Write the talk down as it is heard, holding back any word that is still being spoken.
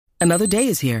Another day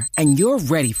is here, and you're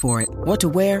ready for it. What to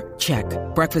wear? Check.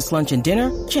 Breakfast, lunch, and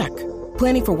dinner? Check.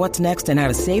 Planning for what's next and how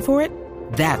to save for it?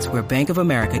 That's where Bank of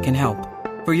America can help.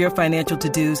 For your financial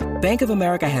to-dos, Bank of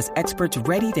America has experts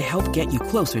ready to help get you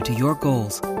closer to your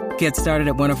goals. Get started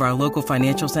at one of our local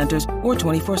financial centers or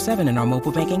 24/7 in our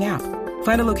mobile banking app.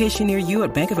 Find a location near you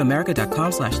at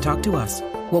bankofamerica.com/talktous.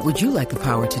 What would you like the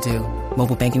power to do?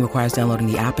 Mobile banking requires downloading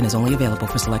the app and is only available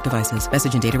for select devices.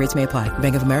 Message and data rates may apply.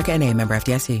 Bank of America N.A., member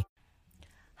FDIC.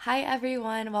 Hi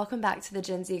everyone, welcome back to the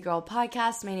Gen Z Girl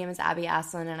podcast. My name is Abby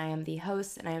Aslin and I am the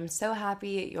host, and I am so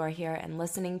happy you're here and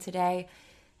listening today.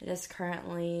 It is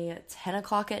currently 10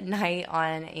 o'clock at night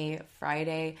on a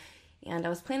Friday, and I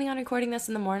was planning on recording this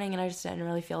in the morning and I just didn't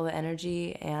really feel the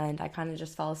energy, and I kind of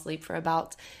just fell asleep for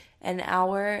about an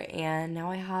hour, and now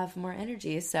I have more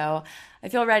energy, so I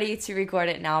feel ready to record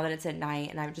it now that it's at night.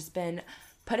 And I've just been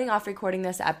putting off recording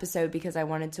this episode because I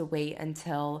wanted to wait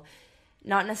until,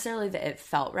 not necessarily that it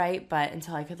felt right, but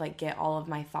until I could get all of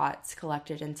my thoughts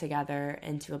collected and together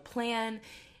into a plan,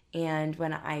 and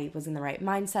when I was in the right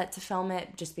mindset to film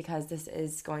it, just because this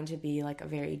is going to be a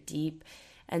very deep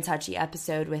and touchy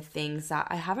episode with things that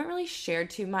I haven't really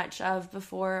shared too much of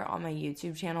before on my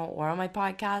YouTube channel or on my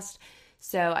podcast.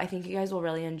 So I think you guys will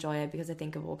really enjoy it because I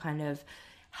think it will kind of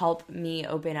help me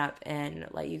open up and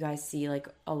let you guys see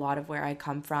a lot of where I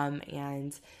come from,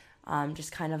 and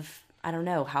just kind of, I don't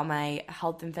know, how my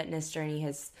health and fitness journey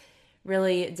has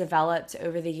really developed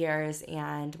over the years,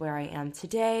 and where I am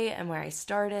today and where I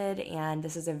started. And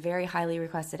this is a very highly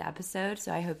requested episode,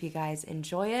 so I hope you guys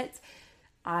enjoy it.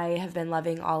 I have been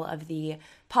loving all of the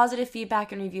positive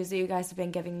feedback and reviews that you guys have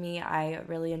been giving me. I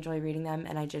really enjoy reading them,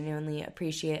 and I genuinely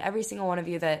appreciate every single one of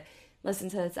you that listen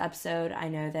to this episode. I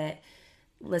know that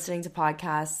listening to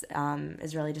podcasts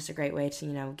is really just a great way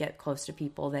to, get close to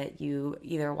people that you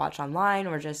either watch online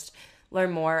or just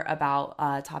learn more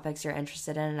about topics you're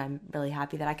interested in, and I'm really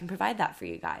happy that I can provide that for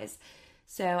you guys.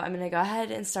 So I'm going to go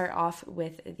ahead and start off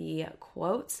with the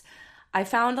quotes. I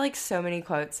found so many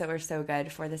quotes that were so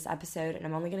good for this episode, and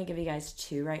I'm only going to give you guys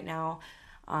two right now,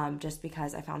 just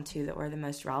because I found two that were the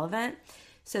most relevant.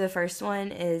 So the first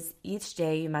one is, each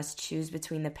day you must choose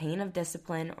between the pain of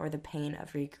discipline or the pain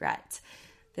of regret.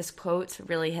 This quote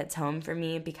really hits home for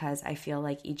me because I feel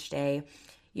like each day,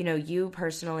 you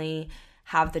personally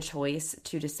have the choice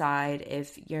to decide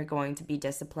if you're going to be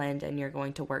disciplined and you're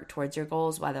going to work towards your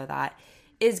goals, whether that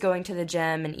is going to the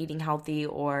gym and eating healthy,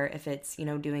 or if it's,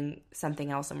 doing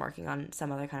something else and working on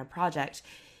some other kind of project.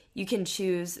 You can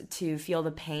choose to feel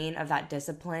the pain of that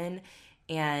discipline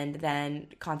and then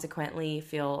consequently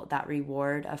feel that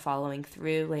reward of following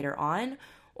through later on,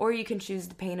 or you can choose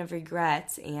the pain of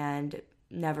regret and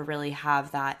never really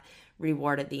have that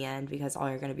reward at the end, because all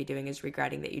you're going to be doing is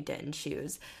regretting that you didn't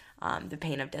choose the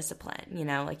pain of discipline.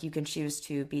 You can choose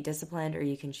to be disciplined, or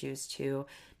you can choose to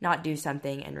not do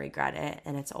something and regret it,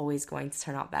 and it's always going to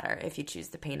turn out better if you choose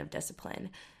the pain of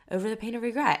discipline over the pain of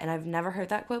regret. And I've never heard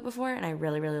that quote before, and I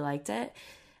really, really liked it.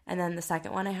 And then the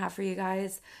second one I have for you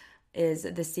guys is,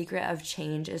 the secret of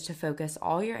change is to focus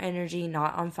all your energy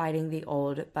not on fighting the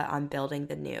old, but on building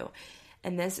the new.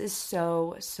 And this is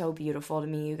so, so beautiful to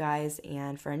me, you guys,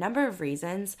 and for a number of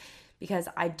reasons, because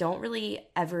I don't really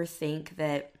ever think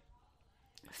that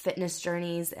fitness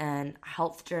journeys and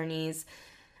health journeys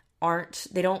aren't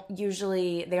the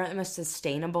most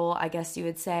sustainable, I guess you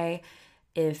would say,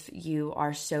 if you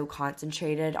are so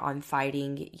concentrated on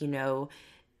fighting,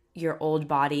 your old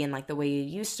body and the way you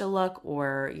used to look,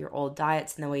 or your old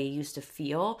diets and the way you used to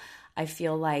feel. I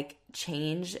feel like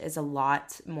change is a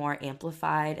lot more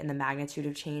amplified, and the magnitude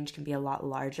of change can be a lot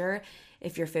larger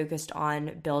if you're focused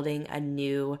on building a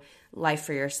new life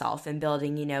for yourself and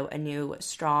building, a new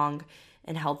strong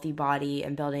and healthy body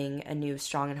and building a new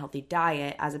strong and healthy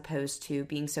diet, as opposed to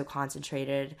being so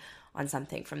concentrated on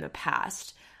something from the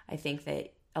past. I think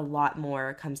that a lot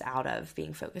more comes out of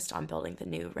being focused on building the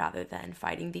new rather than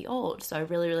fighting the old. So I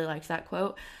really, really liked that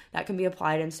quote. That can be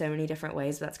applied in so many different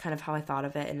ways, but that's kind of how I thought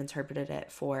of it and interpreted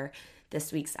it for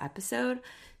this week's episode.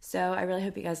 So I really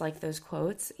hope you guys like those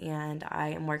quotes, and I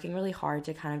am working really hard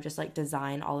to kind of just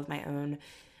design all of my own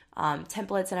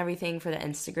templates and everything for the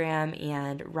Instagram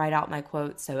and write out my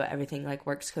quotes so everything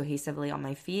works cohesively on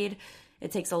my feed.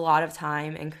 It takes a lot of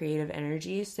time and creative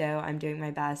energy, so I'm doing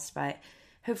my best, but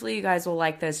hopefully you guys will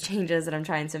like those changes that I'm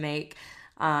trying to make.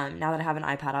 Now that I have an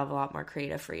iPad, I have a lot more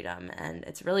creative freedom, and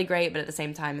it's really great, but at the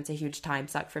same time, it's a huge time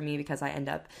suck for me because I end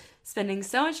up spending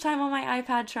so much time on my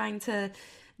iPad trying to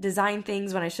design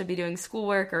things when I should be doing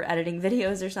schoolwork or editing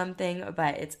videos or something,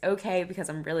 but it's okay because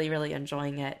I'm really, really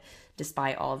enjoying it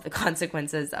despite all of the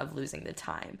consequences of losing the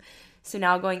time. So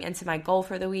now going into my goal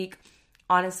for the week,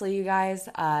 honestly, you guys,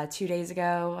 2 days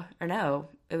ago, or no,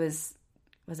 was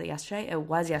it yesterday? It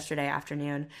was yesterday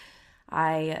afternoon.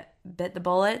 I bit the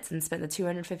bullets and spent the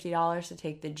 $250 to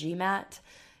take the GMAT.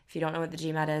 If you don't know what the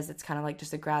GMAT is, it's kind of like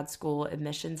just a grad school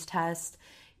admissions test.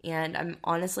 And I'm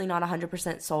honestly not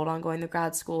 100% sold on going to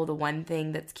grad school. The one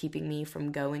thing that's keeping me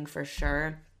from going for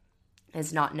sure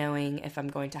is not knowing if I'm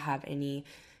going to have any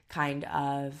kind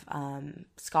of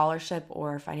scholarship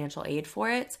or financial aid for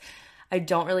it. I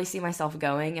don't really see myself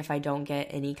going if I don't get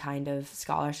any kind of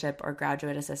scholarship or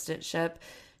graduate assistantship,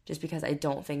 just because I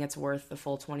don't think it's worth the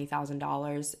full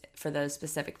 $20,000 for the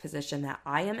specific position that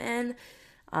I am in.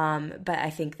 But I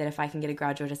think that if I can get a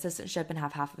graduate assistantship and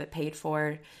have half of it paid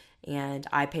for and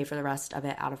I pay for the rest of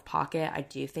it out of pocket, I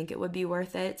do think it would be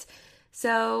worth it.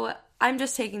 So I'm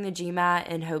just taking the GMAT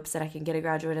in hopes that I can get a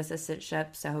graduate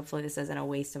assistantship. So hopefully this isn't a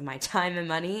waste of my time and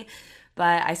money.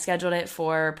 But I scheduled it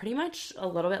for pretty much a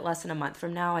little bit less than a month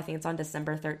from now. I think it's on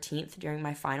December 13th during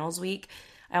my finals week.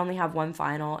 I only have one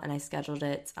final, and I scheduled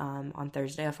it on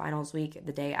Thursday of finals week,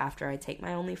 the day after I take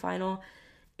my only final.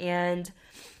 And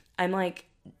I'm like,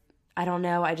 I don't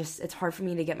know. It's hard for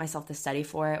me to get myself to study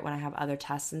for it when I have other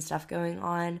tests and stuff going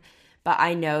on. But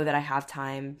I know that I have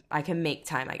time. I can make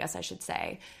time, I guess I should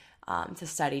say, to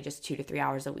study just 2 to 3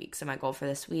 hours a week. So my goal for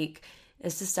this week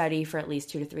is to study for at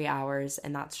least 2 to 3 hours,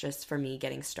 and that's just for me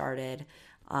getting started.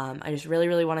 I just really,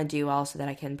 really want to do well so that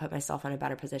I can put myself in a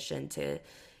better position to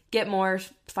get more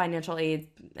financial aid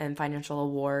and financial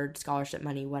award, scholarship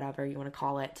money, whatever you want to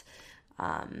call it.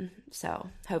 So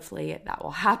hopefully that will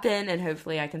happen, and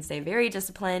hopefully I can stay very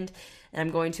disciplined, and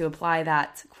I'm going to apply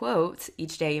that quote,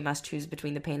 each day you must choose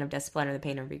between the pain of discipline or the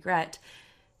pain of regret,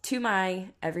 to my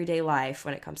everyday life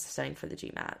when it comes to studying for the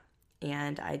GMAT.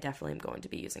 And I definitely am going to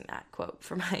be using that quote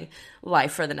for my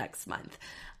life for the next month.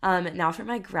 Now for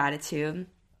my gratitude.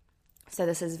 So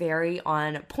this is very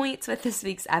on point with this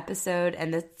week's episode,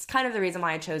 and that's kind of the reason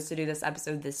why I chose to do this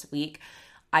episode this week.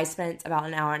 I spent about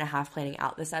an hour and a half planning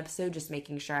out this episode, just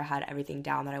making sure I had everything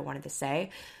down that I wanted to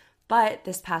say. But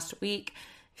this past week,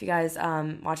 if you guys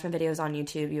watch my videos on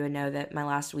YouTube, you would know that my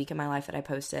last week in my life that I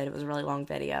posted, it was a really long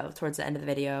video. Towards the end of the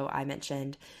video, I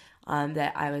mentioned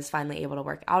that I was finally able to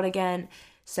work out again.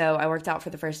 So I worked out for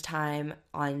the first time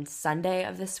on Sunday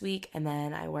of this week, and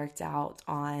then I worked out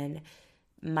on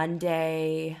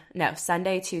Sunday,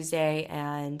 Tuesday,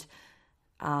 and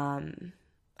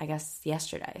I guess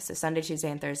yesterday. So Sunday, Tuesday,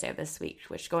 and Thursday of this week,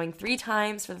 which going 3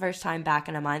 times for the first time back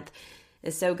in a month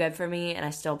is so good for me, and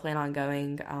I still plan on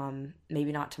going,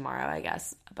 maybe not tomorrow, I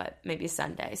guess, but maybe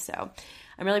Sunday. So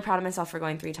I'm really proud of myself for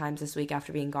going 3 times this week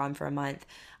after being gone for a month.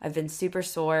 I've been super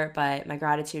sore, but my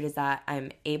gratitude is that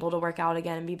I'm able to work out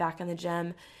again and be back in the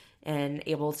gym and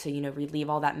able to, relieve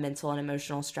all that mental and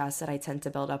emotional stress that I tend to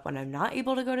build up when I'm not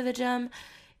able to go to the gym,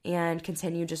 and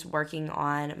continue just working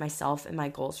on myself and my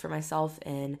goals for myself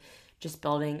and just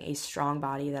building a strong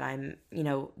body that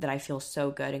that I feel so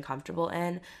good and comfortable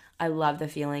in. I love the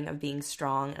feeling of being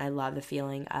strong, and I love the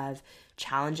feeling of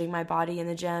challenging my body in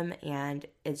the gym, and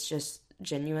it's just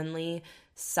genuinely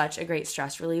such a great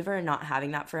stress reliever, and not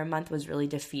having that for a month was really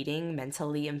defeating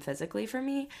mentally and physically for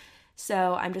me.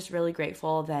 So I'm just really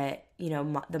grateful that,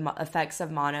 the effects of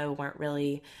mono weren't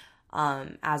really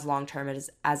as long-term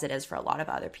as it is for a lot of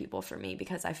other people for me,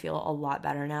 because I feel a lot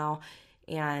better now,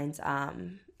 and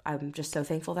I'm just so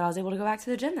thankful that I was able to go back to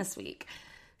the gym this week.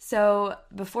 So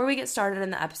before we get started in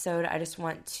the episode, I just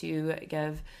want to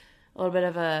give a little bit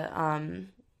of a,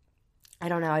 I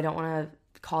don't want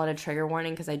to call it a trigger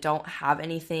warning, because I don't have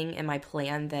anything in my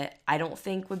plan that I don't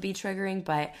think would be triggering,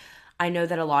 but I know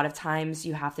that a lot of times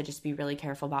you have to just be really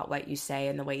careful about what you say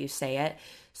and the way you say it.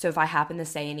 So if I happen to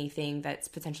say anything that's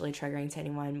potentially triggering to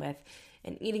anyone with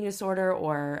an eating disorder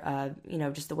or,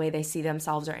 just the way they see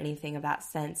themselves or anything of that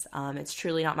sense, it's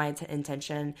truly not my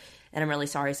intention, and I'm really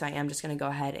sorry. So I am just going to go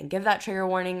ahead and give that trigger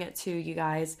warning to you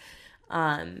guys,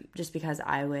 just because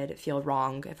I would feel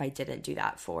wrong if I didn't do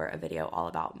that for a video all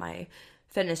about my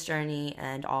fitness journey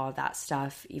and all of that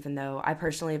stuff, even though I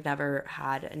personally have never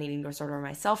had an eating disorder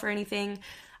myself or anything.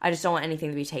 I just don't want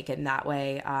anything to be taken that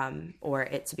way, or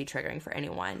it to be triggering for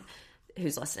anyone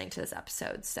who's listening to this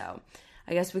episode. So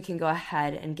I guess we can go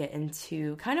ahead and get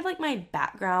into kind of like my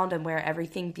background and where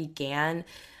everything began.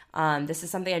 This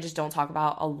is something I just don't talk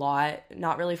about a lot,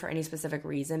 not really for any specific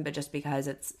reason, but just because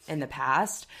it's in the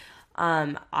past.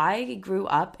 I grew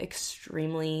up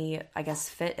extremely,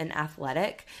 fit and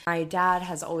athletic. My dad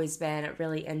has always been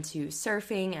really into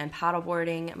surfing and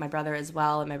paddleboarding, my brother as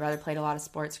well, and my brother played a lot of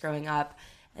sports growing up.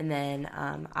 And then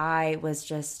I was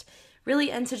just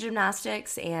really into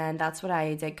gymnastics, and that's what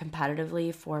I did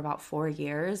competitively for about 4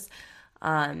 years.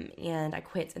 And I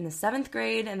quit in the 7th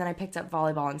grade, and then I picked up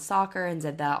volleyball and soccer and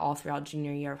did that all throughout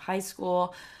junior year of high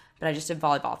school. But I just did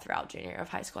volleyball throughout junior year of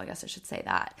high school, I guess I should say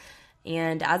that.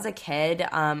 And as a kid,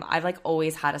 I've like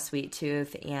always had a sweet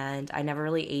tooth, and I never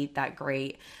really ate that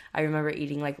great. I remember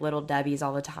eating like Little Debbie's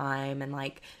all the time and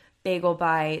like bagel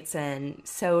bites and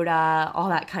soda, all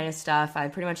that kind of stuff. I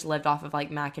pretty much lived off of like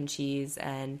mac and cheese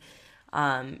and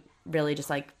really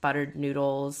just like buttered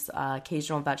noodles,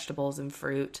 occasional vegetables and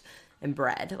fruit and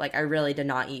bread. Like I really did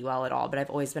not eat well at all, but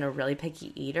I've always been a really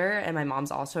picky eater, and my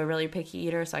mom's also a really picky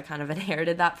eater, so I kind of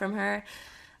inherited that from her.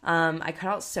 I cut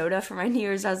out soda for my New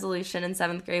Year's resolution in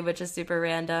 7th grade, which is super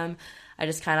random. I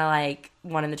just kind of like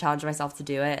wanted to challenge myself to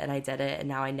do it, and I did it, and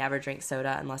now I never drink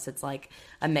soda unless it's like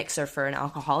a mixer for an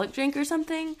alcoholic drink or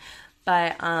something.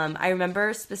 But I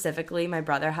remember specifically my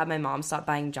brother had my mom stop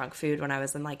buying junk food when I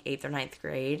was in like 8th or 9th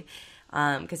grade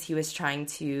because he was trying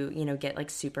to, you know, get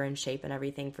like super in shape and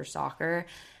everything for soccer.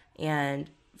 And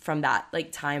from that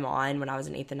like time on, when I was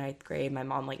in 8th and 9th grade, my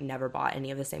mom like never bought any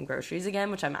of the same groceries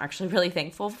again, which I'm actually really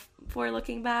thankful for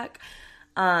looking back.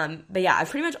 But yeah,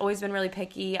 I've pretty much always been really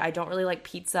picky. I don't really like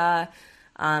pizza.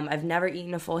 I've never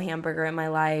eaten a full hamburger in my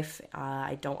life.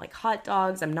 I don't like hot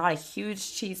dogs. I'm not a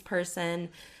huge cheese person.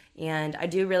 And I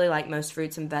do really like most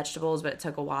fruits and vegetables, but it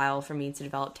took a while for me to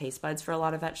develop taste buds for a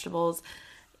lot of vegetables.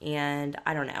 And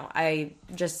I don't know, I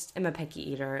just am a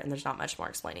picky eater, and there's not much more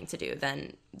explaining to do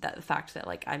than the fact that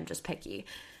like I'm just picky.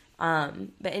 But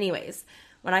anyways,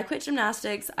 when I quit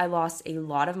gymnastics, I lost a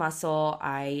lot of muscle.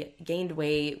 I gained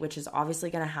weight, which is obviously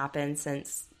going to happen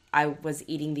since I was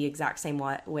eating the exact same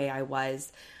way I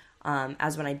was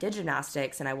as when I did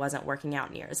gymnastics, and I wasn't working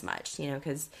out near as much, you know,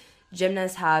 because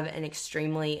gymnasts have an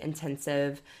extremely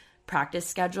intensive practice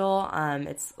schedule.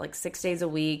 It's like 6 days a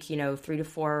week, you know, 3 to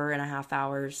 4.5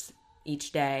 hours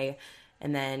each day.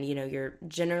 And then, you know, you're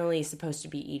generally supposed to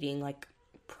be eating like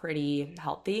pretty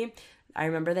healthy. I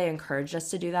remember they encouraged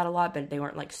us to do that a lot, but they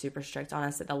weren't like super strict on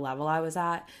us at the level I was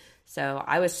at. So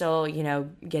I was still, you know,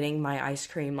 getting my ice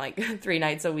cream like 3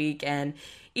 nights a week and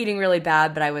eating really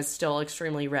bad, but I was still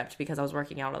extremely ripped because I was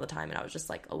working out all the time and I was just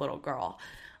like a little girl.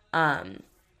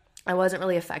 I wasn't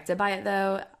really affected by it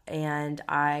though, and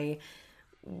I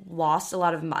lost a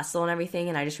lot of muscle and everything.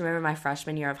 And I just remember my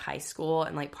freshman year of high school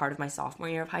and like part of my sophomore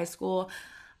year of high school,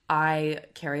 I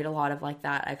carried a lot of like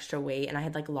that extra weight, and I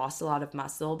had like lost a lot of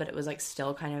muscle, but it was like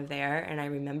still kind of there. And I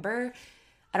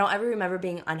don't ever remember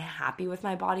being unhappy with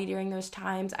my body during those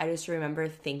times. I just remember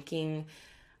thinking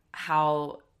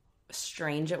how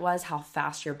strange it was, how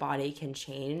fast your body can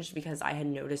change, because I had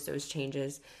noticed those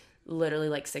changes literally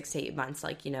like 6 to 8 months,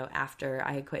 like, you know, after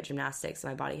I had quit gymnastics,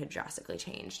 my body had drastically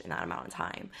changed in that amount of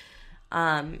time.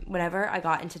 Whenever I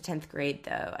got into 10th grade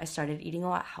though, I started eating a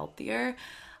lot healthier.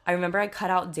 I remember I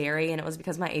cut out dairy, and it was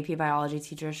because my AP biology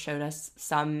teacher showed us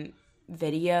some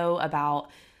video about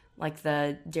like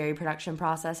the dairy production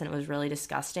process, and it was really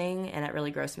disgusting and it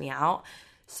really grossed me out.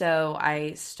 So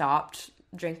I stopped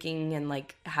drinking and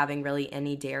like having really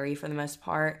any dairy for the most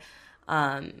part,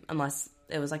 unless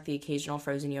it was like the occasional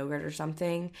frozen yogurt or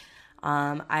something.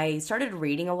 I started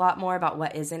reading a lot more about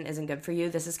what isn't good for you.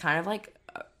 This is kind of like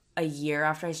a year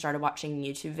after I started watching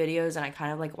YouTube videos, and I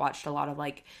kind of like watched a lot of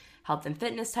like health and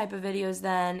fitness type of videos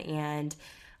then. And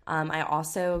I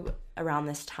also, around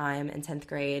this time in 10th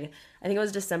grade, I think it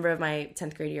was December of my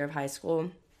 10th grade year of high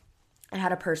school, I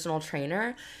had a personal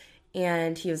trainer,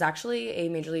 and he was actually a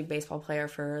Major League Baseball player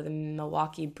for the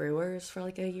Milwaukee Brewers for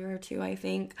like a year or two, I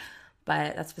think.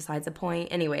 But that's besides the point.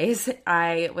 Anyways,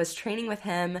 I was training with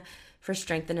him for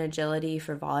strength and agility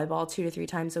for volleyball 2 to 3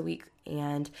 times a week.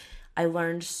 And I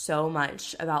learned so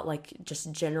much about like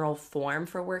just general form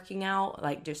for working out,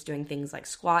 like just doing things like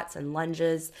squats and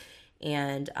lunges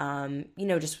and, you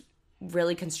know, just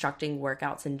really constructing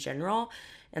workouts in general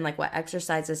and like what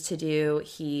exercises to do.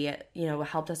 He, you know,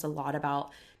 helped us a lot about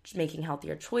just making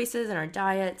healthier choices in our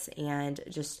diets, and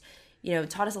just, you know,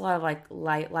 taught us a lot of like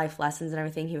life lessons and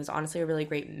everything. He was honestly a really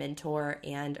great mentor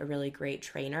and a really great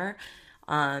trainer.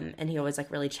 And he always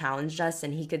like really challenged us,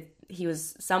 and he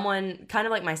was someone kind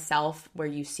of like myself, where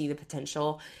you see the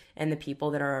potential in the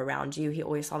people that are around you. He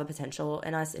always saw the potential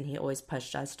in us, and he always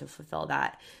pushed us to fulfill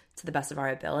that to the best of our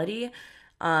ability.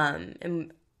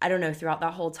 And I don't know, throughout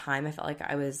that whole time, I felt like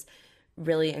I was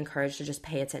really encouraged to just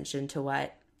pay attention to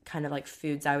what kind of like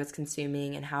foods I was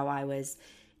consuming and how I was,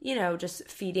 you know, just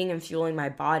feeding and fueling my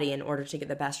body in order to get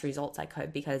the best results I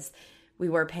could, because we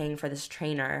were paying for this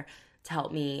trainer to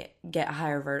help me get a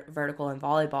higher vertical in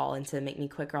volleyball and to make me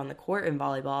quicker on the court in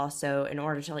volleyball. So in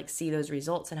order to like see those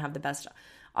results and have the best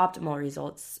optimal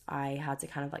results, I had to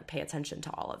kind of like pay attention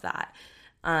to all of that.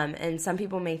 And some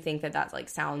people may think that that like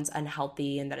sounds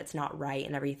unhealthy and that it's not right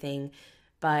and everything.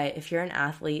 But if you're an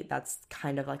athlete, that's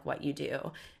kind of like what you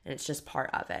do, and it's just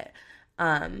part of it.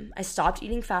 I stopped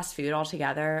eating fast food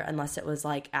altogether unless it was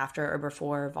like after or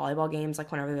before volleyball games,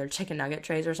 like whenever there are chicken nugget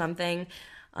trays or something.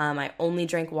 I only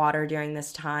drank water during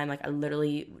this time. Like I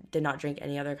literally did not drink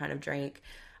any other kind of drink.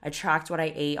 I tracked what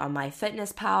I ate on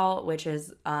MyFitnessPal, which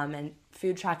is a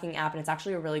food tracking app, and it's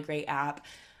actually a really great app.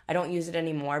 I don't use it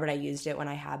anymore, but I used it when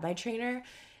I had my trainer.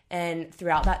 And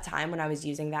throughout that time when I was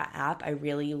using that app, I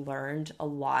really learned a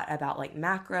lot about like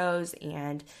macros,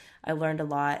 and I learned a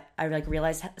lot. I like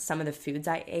realized some of the foods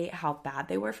I ate, how bad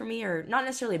they were for me, or not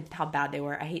necessarily how bad they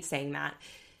were. I hate saying that.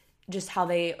 Just how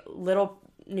little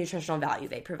nutritional value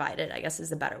they provided, I guess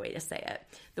is the better way to say it.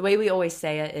 The way we always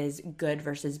say it is good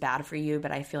versus bad for you,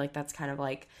 but I feel like that's kind of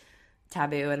like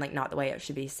taboo and like not the way it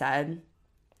should be said.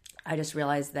 I just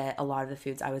realized that a lot of the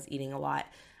foods I was eating a lot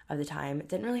of the time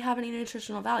didn't really have any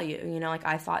nutritional value. Like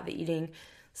I thought that eating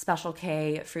Special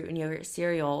K fruit and yogurt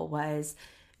cereal was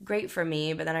great for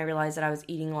me, but then I realized that I was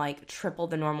eating like triple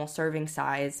the normal serving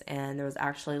size, and there was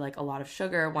actually like a lot of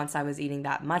sugar once I was eating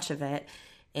that much of it,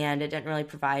 and it didn't really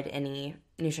provide any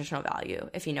nutritional value,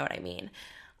 if you know what I mean.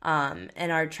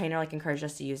 And our trainer like encouraged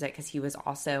us to use it because he was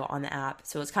also on the app,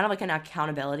 so it was kind of like an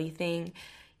accountability thing.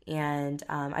 And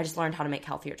I just learned how to make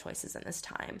healthier choices in this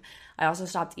time. I also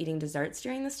stopped eating desserts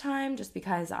during this time just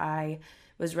because I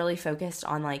was really focused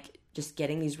on like just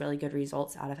getting these really good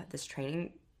results out of this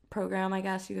training program, I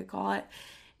guess you could call it.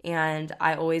 And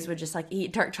I always would just like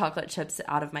eat dark chocolate chips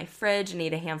out of my fridge and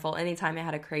eat a handful anytime I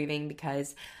had a craving,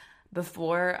 because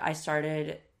before I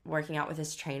started working out with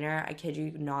this trainer, I kid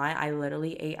you not, I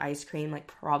literally ate ice cream like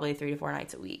probably 3 to 4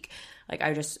 nights a week. Like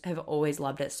I just have always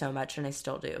loved it so much, and I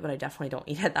still do, but I definitely don't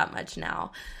eat it that much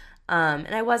now. And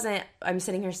I'm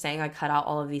sitting here saying I cut out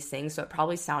all of these things, so it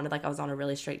probably sounded like I was on a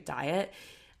really strict diet.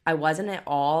 I wasn't at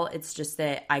all. It's just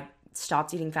that I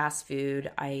stopped eating fast food.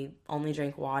 I only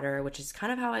drink water, which is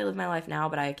kind of how I live my life now,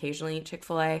 but I occasionally eat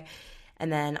Chick-fil-A.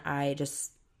 And then I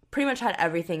just pretty much had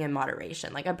everything in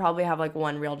moderation. Like I probably have like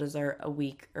one real dessert a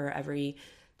week or every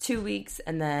 2 weeks,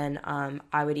 and then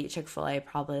I would eat Chick-fil-A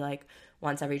probably like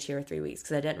once every 2 or 3 weeks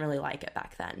because I didn't really like it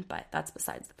back then, but that's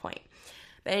besides the point.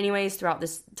 But anyways, throughout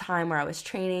this time where I was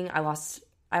training, I don't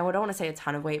want to say a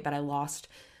ton of weight, but I lost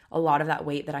a lot of that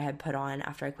weight that I had put on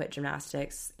after I quit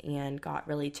gymnastics and got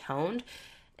really toned.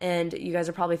 And you guys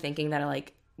are probably thinking that I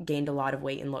like gained a lot of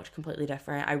weight and looked completely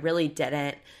different. I really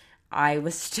didn't. I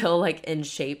was still like in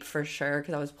shape for sure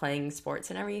because I was playing sports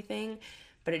and everything,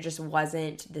 but it just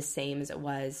wasn't the same as it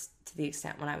was to the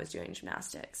extent when I was doing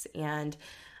gymnastics. And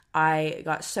I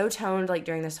got so toned like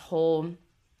during this whole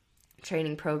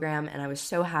training program, and I was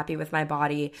so happy with my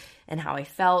body and how I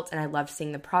felt, and I loved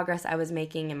seeing the progress I was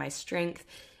making in my strength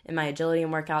and my agility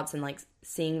and workouts, and like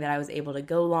seeing that I was able to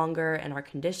go longer and our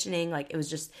conditioning. Like it was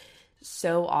just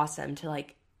so awesome to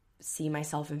like see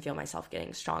myself and feel myself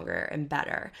getting stronger and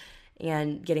better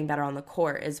and getting better on the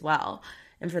court as well.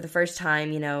 And for the first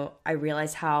time, I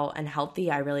realized how unhealthy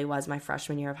I really was my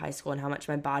freshman year of high school and how much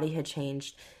my body had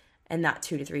changed in that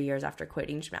 2 to 3 years after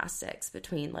quitting gymnastics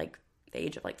between like the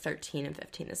age of like 13 and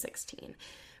 15 to 16,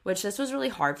 which this was really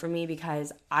hard for me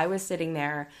because I was sitting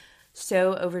there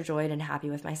so overjoyed and happy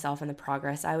with myself and the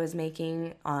progress I was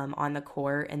making on the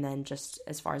court, and then just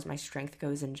as far as my strength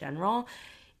goes in general.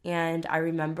 And I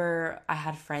remember I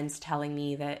had friends telling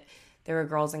me that there were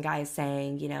girls and guys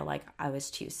saying, like I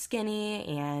was too skinny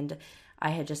and I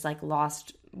had just like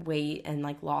lost weight and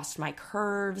like lost my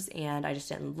curves and I just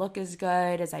didn't look as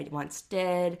good as I once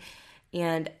did.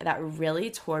 And that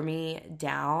really tore me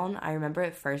down. I remember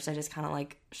at first I just kind of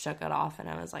like shook it off and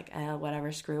I was like,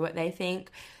 whatever, screw what they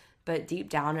think. But deep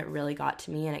down it really got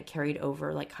to me, and it carried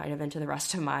over like kind of into the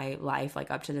rest of my life, like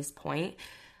up to this point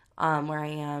where I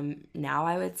am now,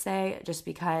 I would say, just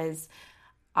because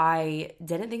I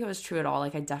didn't think it was true at all.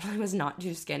 Like I definitely was not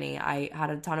too skinny. I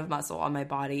had a ton of muscle on my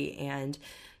body, and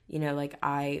like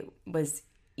I was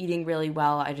eating really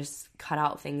well. I just cut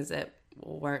out things that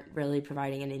weren't really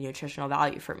providing any nutritional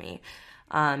value for me.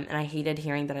 And I hated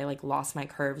hearing that I like lost my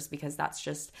curves, because that's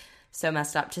just so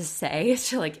messed up to say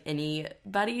to like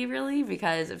anybody really,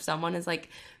 because if someone is like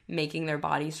making their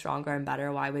body stronger and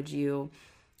better, why would you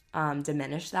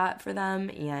diminish that for them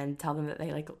and tell them that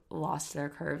they like lost their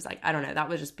curves? Like, I don't know, that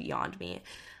was just beyond me.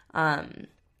 And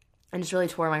just really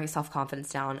tore my self-confidence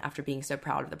down after being so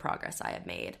proud of the progress I had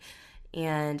made.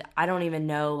 And I don't even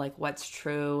know like what's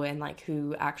true and like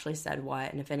who actually said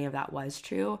what and if any of that was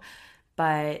true,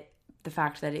 but the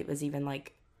fact that it was even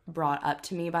like brought up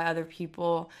to me by other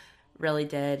people really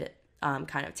did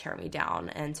kind of tear me down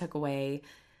and took away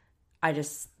I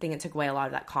just think it took away a lot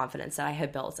of that confidence that I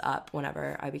had built up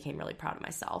whenever I became really proud of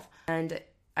myself. And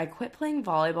I quit playing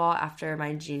volleyball after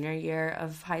my junior year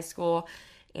of high school,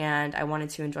 and I wanted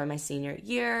to enjoy my senior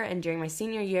year. And during my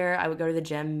senior year, I would go to the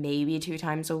gym maybe 2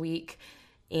 times a week,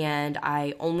 and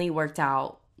I only worked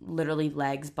out literally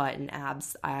legs, butt, and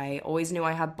abs. I always knew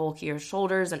I had bulkier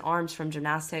shoulders and arms from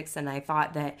gymnastics, and I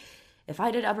thought that if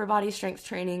I did upper body strength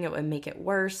training, it would make it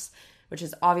worse, which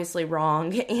is obviously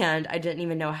wrong, and I didn't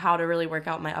even know how to really work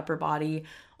out my upper body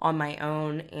on my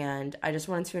own, and I just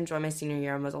wanted to enjoy my senior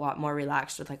year and was a lot more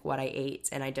relaxed with like what I ate,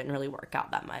 and I didn't really work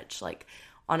out that much. Like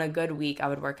on a good week, I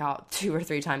would work out 2 or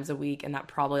 3 times a week, and that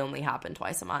probably only happened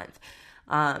twice a month.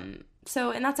 And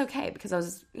that's okay because I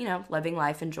was, living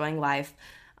life, enjoying life,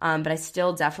 but I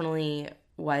still definitely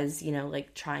was,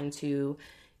 like trying to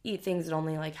eat things that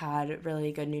only like had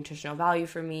really good nutritional value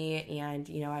for me. And,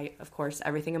 I, of course,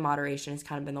 everything in moderation has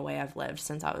kind of been the way I've lived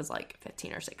since I was like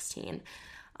 15 or 16.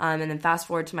 And then fast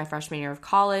forward to my freshman year of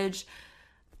college,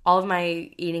 all of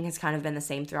my eating has kind of been the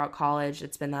same throughout college.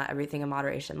 It's been that everything in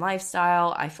moderation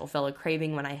lifestyle. I fulfill a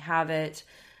craving when I have it,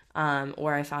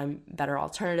 or I find better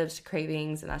alternatives to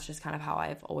cravings, and that's just kind of how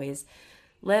I've always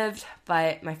lived.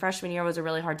 But my freshman year was a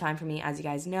really hard time for me. As you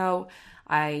guys know,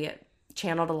 I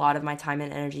channeled a lot of my time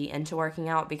and energy into working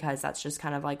out because that's just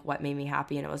kind of like what made me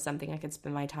happy, and it was something I could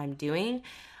spend my time doing.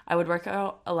 I would work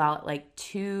out a lot, like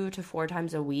 2 to 4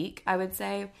 times a week, I would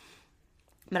say.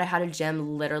 But I had a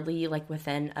gym literally like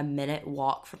within a minute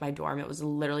walk from my dorm. It was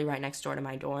literally right next door to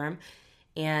my dorm.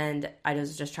 And I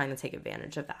was just trying to take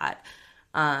advantage of that.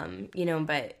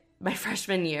 But my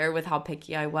freshman year, with how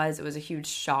picky I was, it was a huge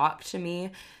shock to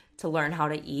me to learn how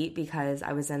to eat because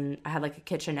I had like a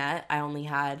kitchenette. I only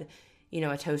had,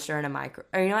 a toaster and a micro,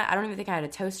 or I don't even think I had a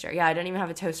toaster. Yeah, I didn't even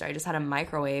have a toaster. I just had a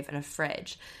microwave and a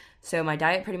fridge. So my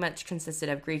diet pretty much consisted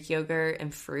of Greek yogurt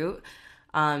and fruit,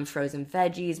 frozen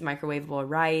veggies, microwavable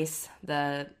rice,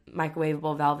 the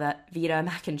microwavable Velveeta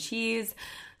mac and cheese,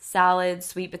 salad,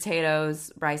 sweet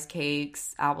potatoes, rice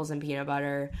cakes, apples and peanut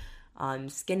butter,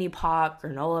 Skinny Pop,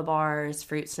 granola bars,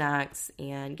 fruit snacks,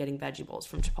 and getting veggie bowls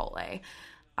from Chipotle.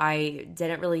 I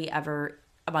didn't really ever,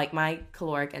 my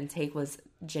caloric intake was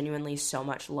genuinely so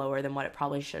much lower than what it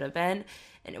probably should have been.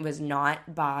 And it was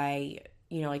not by,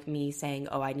 me saying,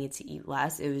 oh, I need to eat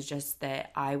less. It was just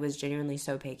that I was genuinely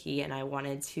so picky and I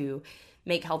wanted to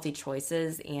make healthy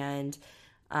choices. And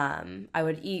I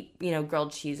would eat,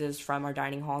 grilled cheeses from our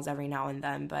dining halls every now and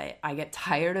then, but I get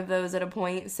tired of those at a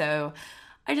point. So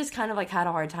I just kind of had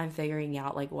a hard time figuring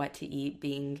out what to eat,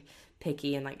 being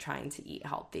picky and trying to eat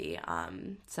healthy.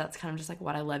 So that's kind of just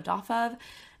what I lived off of.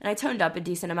 And I toned up a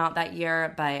decent amount that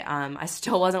year, but I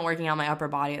still wasn't working out my upper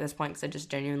body at this point because I just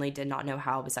genuinely did not know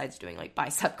how besides doing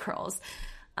bicep curls.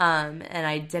 And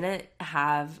I didn't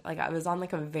have, I was on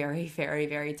a very, very,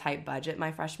 very tight budget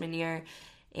my freshman year.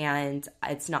 And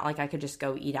it's not like I could just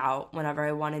go eat out whenever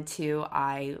I wanted to.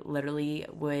 I literally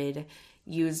would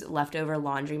use leftover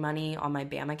laundry money on my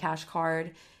Bama Cash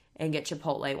card and get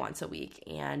Chipotle once a week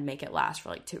and make it last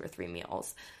for 2 or 3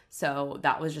 meals. So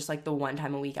that was just the one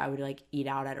time a week I would eat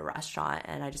out at a restaurant,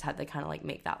 and I just had to kind of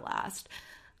make that last.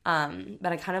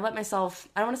 But I kind of let myself,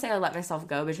 I don't want to say I let myself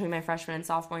go between my freshman and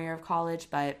sophomore year of college,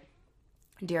 but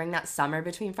during that summer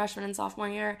between freshman and sophomore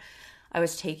year, I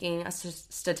was taking a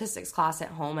statistics class at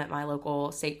home at my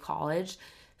local state college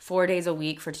 4 days a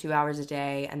week for 2 hours a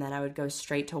day, and then I would go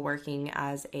straight to working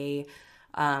as a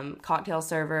cocktail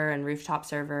server and rooftop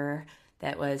server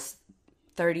that was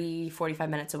 45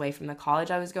 minutes away from the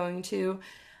college I was going to.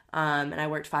 And I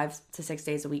worked 5 to 6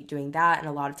 days a week doing that. And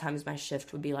a lot of times my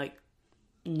shift would be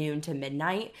noon to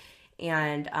midnight.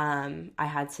 And I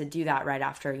had to do that right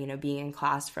after, being in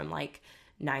class from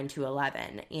 9 to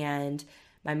 11. And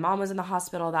my mom was in the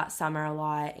hospital that summer a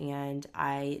lot. And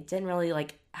I didn't really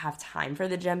have time for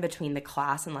the gym between the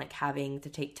class and having to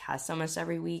take tests almost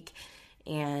every week.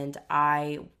 And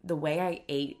the way I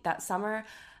ate that summer,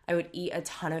 I would eat a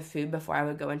ton of food before I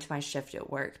would go into my shift at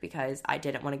work because I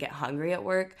didn't want to get hungry at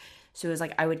work. So it was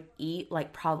I would eat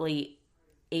probably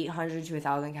 800 to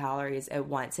 1,000 calories at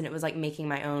once. And it was making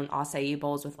my own acai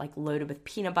bowls with loaded with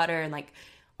peanut butter and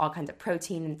all kinds of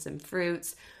protein and some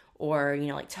fruits, or,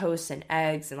 toast and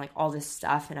eggs and all this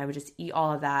stuff. And I would just eat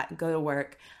all of that, go to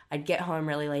work. I'd get home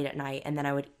really late at night, and then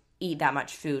I would eat that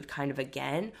much food kind of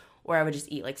again. Or I would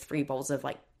just eat 3 bowls of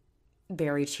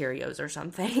berry Cheerios or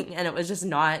something. And it was just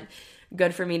not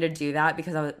good for me to do that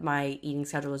because my eating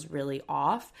schedule was really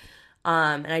off.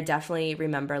 And I definitely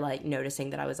remember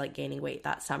noticing that I was gaining weight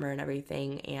that summer and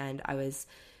everything. And I was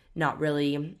not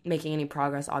really making any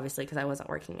progress, obviously, because I wasn't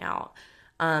working out.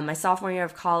 My sophomore year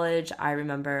of college, I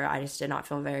remember I just did not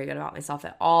feel very good about myself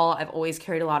at all. I've always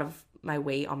carried a lot of my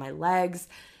weight on my legs.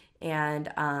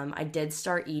 And I did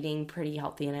start eating pretty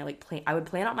healthy, and I would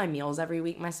plan out my meals every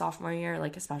week my sophomore year,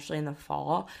 like especially in the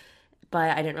fall.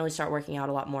 But I didn't really start working out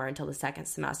a lot more until the second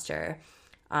semester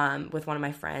with one of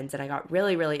my friends, and I got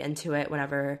really, really into it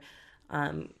whenever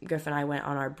Griff and I went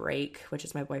on our break, which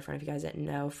is my boyfriend, if you guys didn't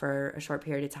know, for a short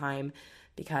period of time,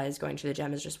 because going to the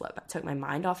gym is just what took my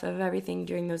mind off of everything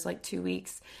during those like 2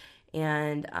 weeks.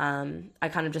 And I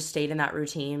kind of just stayed in that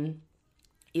routine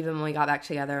even when we got back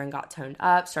together and got toned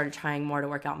up, started trying more to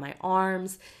work out my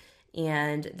arms.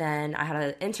 And then I had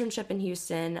an internship in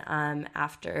Houston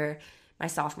after my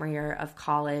sophomore year of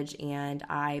college, and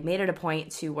I made it a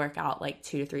point to work out like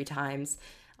 2 to 3 times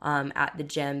at the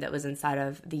gym that was inside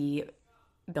of the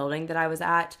building that I was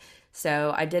at.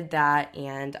 So I did that,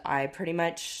 and I pretty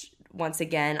much, once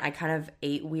again, I kind of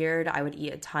ate weird. I would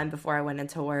eat a ton before I went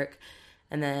into work,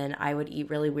 and then I would eat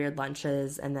really weird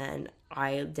lunches, and then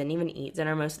I didn't even eat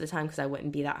dinner most of the time because I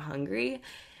wouldn't be that hungry.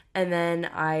 And then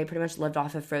I pretty much lived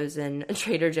off of frozen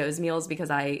Trader Joe's meals because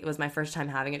it was my first time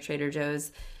having a Trader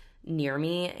Joe's near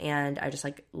me, and I just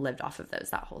like lived off of those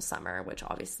that whole summer, which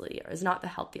obviously is not the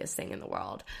healthiest thing in the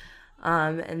world.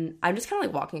 And I'm just kind of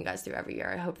like walking you guys through every year.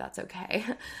 I hope that's okay.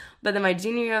 But then my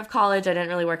junior year of college, I didn't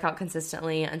really work out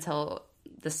consistently until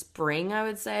the spring, I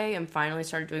would say, and finally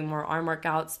started doing more arm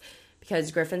workouts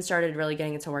because Griffin started really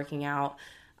getting into working out.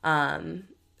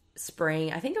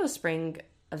 Spring, I think it was spring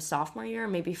of sophomore year,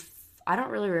 maybe, I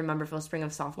don't really remember if it was spring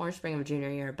of sophomore or spring of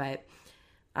junior year, but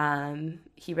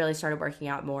he really started working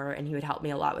out more, and he would help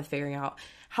me a lot with figuring out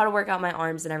how to work out my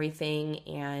arms and everything.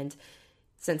 And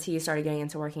since he started getting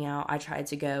into working out, I tried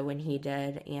to go when he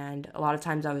did, and a lot of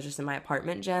times I was just in my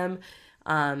apartment gym,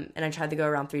 and I tried to go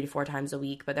around 3 to 4 times a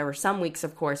week, but there were some weeks,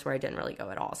 of course, where I didn't really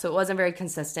go at all. So it wasn't very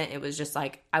consistent. It was just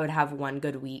like I would have one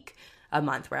good week a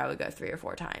month where I would go 3 or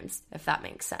 4 times, if that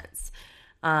makes sense.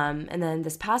 And then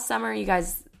this past summer,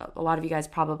 a lot of you guys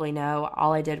probably know,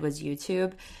 all I did was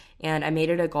YouTube, and I made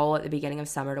it a goal at the beginning of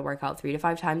summer to work out 3 to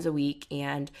 5 times a week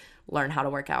and learn how to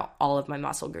work out all of my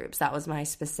muscle groups. That was my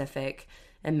specific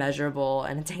and measurable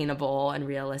and attainable and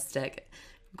realistic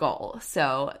goal.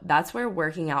 So that's where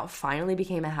working out finally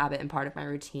became a habit and part of my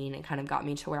routine and kind of got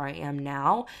me to where I am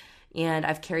now. And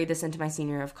I've carried this into my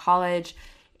senior year of college,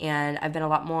 and I've been a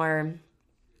lot more,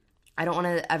 I don't want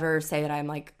to ever say that I'm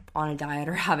like on a diet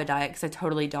or have a diet because I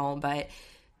totally don't, but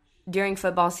during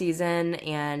football season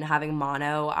and having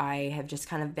mono, I have just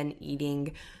kind of been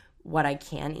eating what I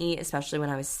can eat, especially when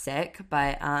I was sick.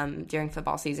 But during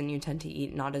football season, you tend to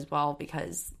eat not as well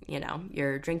because,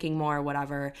 you're drinking more,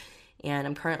 whatever. And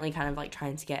I'm currently kind of like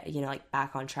trying to get, like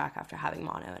back on track after having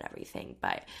mono and everything.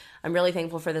 But I'm really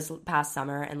thankful for this past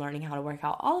summer and learning how to work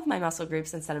out all of my muscle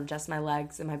groups instead of just my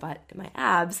legs and my butt and my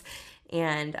abs,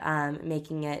 and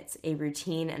making it a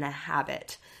routine and a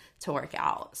habit to work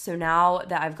out. So now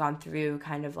that I've gone through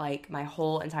kind of like my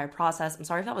whole entire process, I'm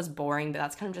sorry if that was boring, but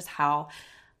that's kind of just how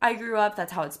I grew up.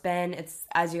 That's how it's been. It's,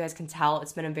 as you guys can tell,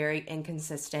 it's been a very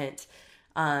inconsistent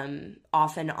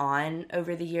off and on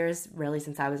over the years, really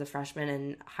since I was a freshman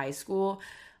in high school.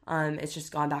 It's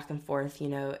just gone back and forth.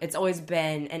 It's always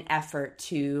been an effort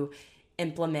to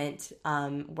implement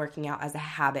working out as a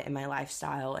habit in my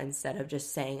lifestyle instead of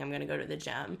just saying I'm going to go to the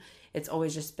gym. It's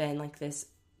always just been like this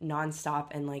nonstop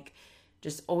and like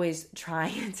just always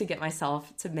trying to get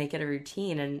myself to make it a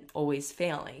routine and always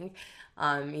failing.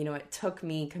 It took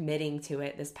me committing to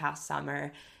it this past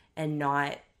summer and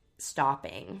not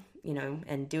stopping,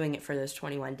 and doing it for those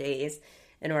 21 days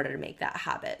in order to make that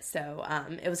habit. So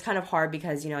it was kind of hard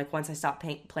because, like once I stopped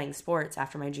playing sports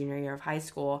after my junior year of high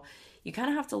school, you kind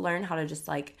of have to learn how to just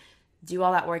like do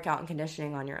all that workout and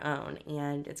conditioning on your own.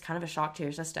 And it's kind of a shock to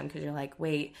your system because you're like,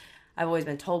 wait, I've always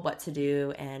been told what to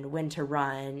do and when to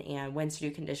run and when to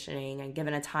do conditioning and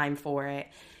given a time for it.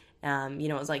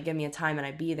 It was like, give me a time and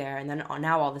I'd be there. And then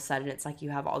now all of a sudden it's like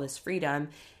you have all this freedom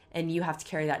and you have to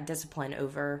carry that discipline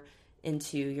over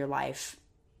into your life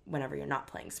whenever you're not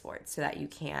playing sports so that you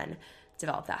can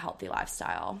develop that healthy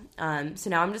lifestyle. So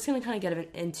now I'm just going to kind of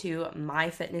get into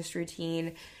my fitness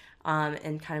routine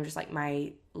and kind of just like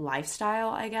my lifestyle,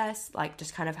 I guess, like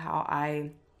just kind of how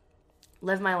I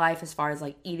live my life as far as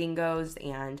like eating goes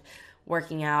and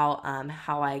working out,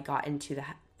 how I got into the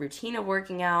routine of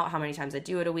working out, how many times I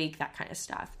do it a week, that kind of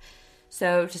stuff.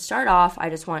 So to start off, I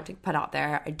just want to put out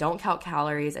there, I don't count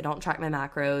calories, I don't track my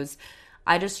macros.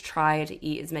 I just try to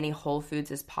eat as many whole foods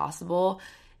as possible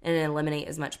and eliminate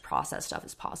as much processed stuff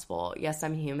as possible. Yes,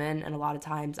 I'm human, and a lot of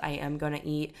times I am going to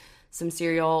eat some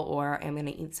cereal or I'm going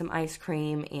to eat some ice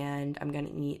cream and I'm going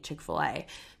to eat Chick-fil-A.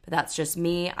 but that's just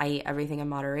me. I eat everything in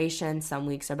moderation. Some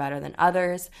weeks are better than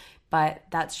others, but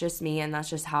that's just me, and that's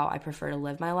just how I prefer to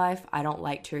live my life. I don't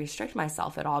like to restrict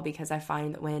myself at all, because I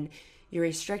find that when you're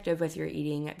restrictive with your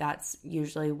eating, that's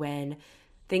usually when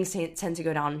things tend to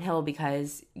go downhill,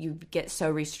 because you get so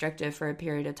restrictive for a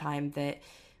period of time that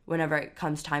whenever it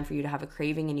comes time for you to have a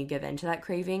craving and you give in to that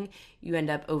craving, you end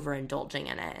up overindulging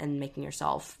in it and making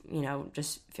yourself,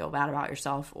 just feel bad about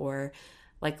yourself. Or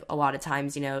like a lot of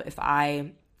times, if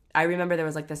I remember there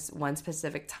was like this one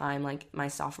specific time, like my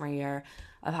sophomore year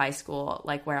of high school,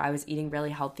 like where I was eating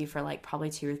really healthy for like probably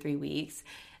 2 or 3 weeks.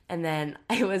 And then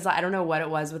it was, I don't know what it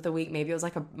was with the week. Maybe it was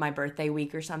like my birthday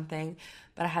week or something.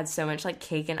 But I had so much like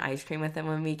cake and ice cream within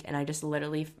 1 week. And I just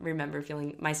literally remember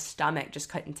feeling my stomach just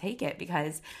couldn't take it,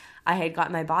 because I had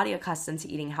got my body accustomed to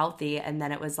eating healthy. And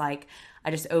then it was like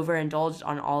I just overindulged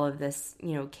on all of this,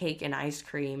 cake and ice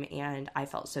cream. And I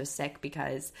felt so sick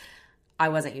because I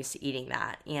wasn't used to eating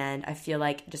that. And I feel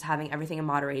like just having everything in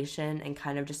moderation and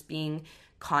kind of just being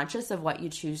conscious of what you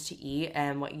choose to eat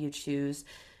and what you choose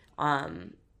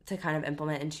to kind of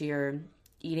implement into your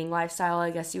eating lifestyle,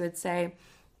 I guess you would say.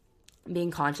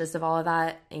 Being conscious of all of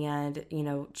that and,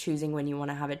 choosing when you want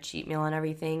to have a cheat meal and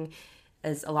everything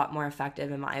is a lot more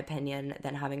effective, in my opinion,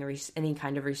 than having any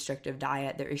kind of restrictive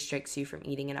diet that restricts you from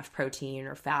eating enough protein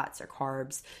or fats or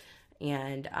carbs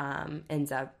and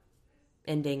ends up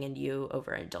ending in you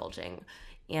overindulging.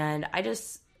 And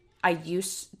I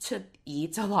used to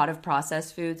eat a lot of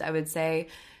processed foods, I would say,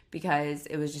 because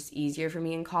it was just easier for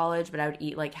me in college, but I would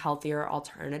eat like healthier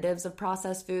alternatives of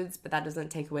processed foods, but that doesn't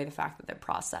take away the fact that they're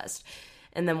processed.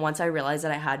 And then once I realized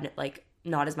that I had like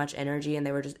not as much energy and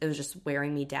it was just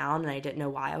wearing me down, and I didn't know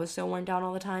why I was so worn down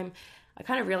all the time, I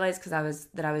kind of realized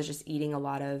that I was just eating a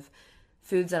lot of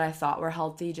foods that I thought were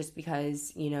healthy just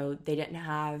because, they didn't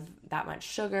have that much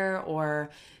sugar, or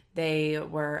they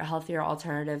were a healthier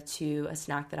alternative to a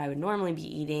snack that I would normally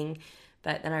be eating.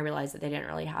 But then I realized that they didn't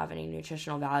really have any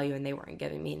nutritional value, and they weren't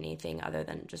giving me anything other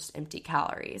than just empty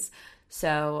calories.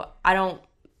 So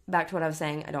back to what I was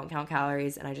saying, I don't count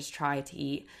calories, and I just try to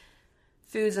eat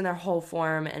foods in their whole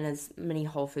form and as many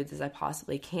whole foods as I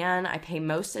possibly can. I pay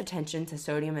most attention to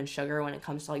sodium and sugar when it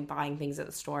comes to like buying things at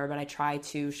the store, but I try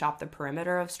to shop the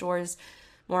perimeter of stores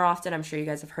more often. I'm sure you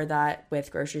guys have heard that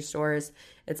with grocery stores.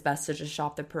 It's best to just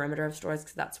shop the perimeter of stores,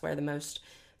 because that's where the most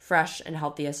fresh and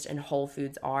healthiest and whole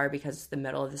foods are, because the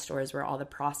middle of the store is where all the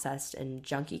processed and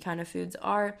junky kind of foods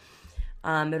are.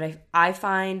 But I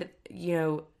find,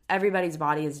 everybody's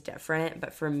body is different,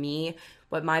 but for me,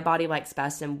 what my body likes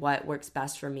best and what works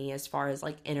best for me as far as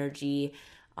like energy,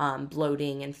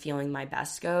 bloating, and feeling my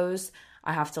best goes,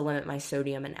 I have to limit my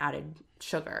sodium and added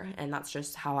sugar, and that's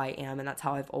just how I am, and that's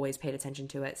how I've always paid attention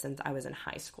to it since I was in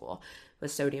high school,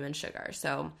 with sodium and sugar.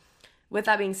 So with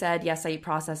that being said, yes, I eat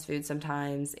processed food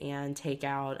sometimes and take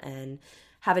out and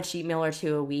have a cheat meal or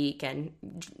two a week, and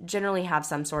generally have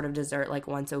some sort of dessert like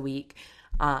once a week.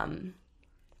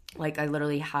 Like I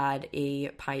literally had a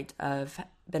pint of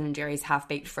Ben & Jerry's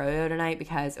half-baked froyo tonight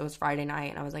because it was Friday night,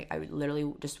 and I was like, I would literally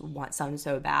just want some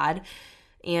so bad.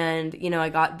 And, I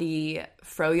got the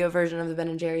froyo version of the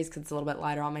Ben & Jerry's because it's a little bit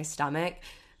lighter on my stomach.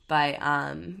 But,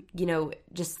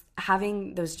 just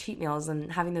having those cheat meals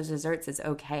and having those desserts is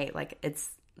okay. Like, it's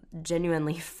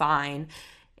genuinely fine.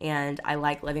 And I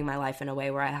like living my life in a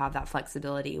way where I have that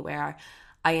flexibility, where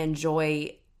I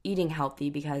enjoy eating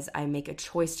healthy because I make a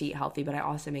choice to eat healthy, but I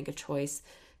also make a choice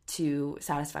to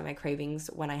satisfy my cravings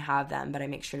when I have them, but I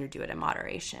make sure to do it in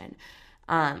moderation.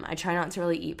 I try not to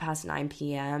really eat past 9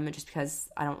 p.m. just because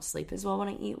I don't sleep as well when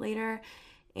I eat later.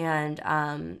 And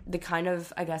the kind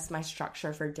of, I guess, my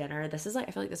structure for dinner, I feel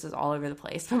like this is all over the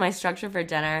place, but my structure for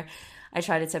dinner, I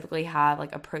try to typically have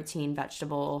like a protein,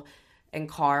 vegetable, and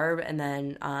carb, and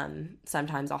then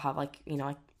sometimes I'll have like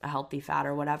a healthy fat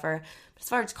or whatever. But as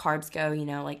far as carbs go,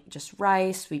 like just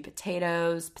rice, sweet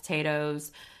potatoes,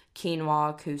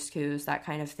 quinoa, couscous, that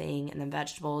kind of thing. And then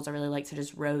vegetables, I really like to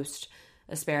just roast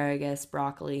asparagus,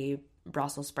 broccoli,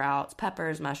 Brussels sprouts,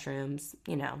 peppers, mushrooms,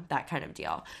 that kind of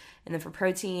deal. And then for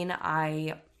protein,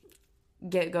 I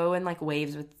go in like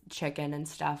waves with chicken and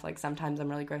stuff. Like sometimes I'm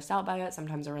really grossed out by it.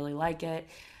 Sometimes I really like it.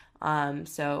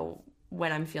 So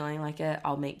when I'm feeling like it,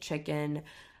 I'll make chicken.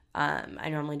 I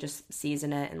normally just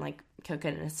season it and like cook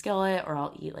it in a skillet, or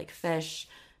I'll eat like fish,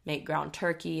 make ground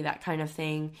turkey, that kind of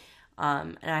thing.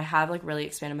 And I have like really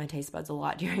expanded my taste buds a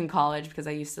lot during college, because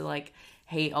I used to like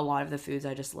hate a lot of the foods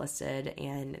I just listed,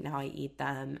 and now I eat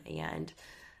them. And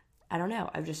I don't know,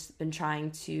 I've just been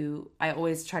I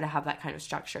always try to have that kind of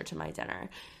structure to my dinner.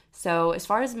 So as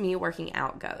far as me working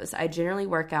out goes, I generally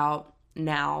work out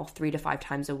now 3 to 5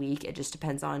 times a week. It just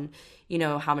depends on,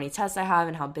 how many tests I have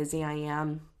and how busy I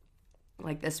am.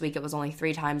 Like this week it was only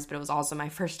 3 times, but it was also my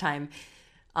first time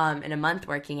in a month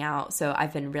working out. So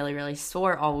I've been really, really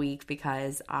sore all week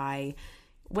because I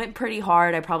went pretty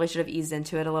hard. I probably should have eased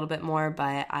into it a little bit more,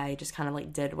 but I just kind of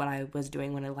like did what I was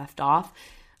doing when I left off.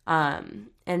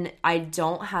 And I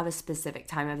don't have a specific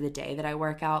time of the day that I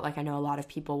work out. Like I know a lot of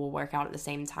people will work out at the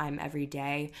same time every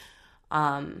day.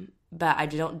 But I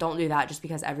don't do that just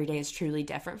because every day is truly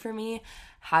different for me.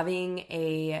 Having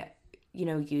a,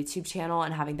 YouTube channel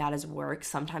and having that as work,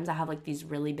 sometimes I have like these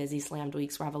really busy slammed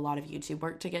weeks where I have a lot of YouTube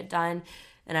work to get done,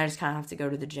 and I just kind of have to go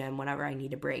to the gym whenever I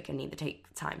need a break and need to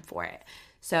take time for it.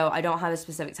 So I don't have a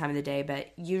specific time of the day, but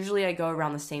usually I go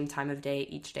around the same time of day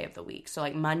each day of the week. So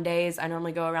like Mondays, I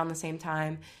normally go around the same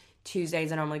time.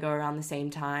 Tuesdays, I normally go around the same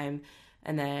time.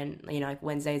 And then, like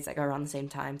Wednesdays, I go around the same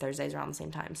time. Thursdays, around the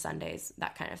same time. Sundays,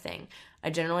 that kind of thing.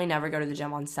 I generally never go to the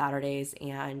gym on Saturdays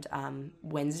and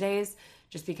Wednesdays,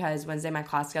 just because Wednesday my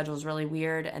class schedule is really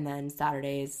weird. And then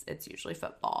Saturdays, it's usually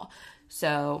football.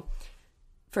 So,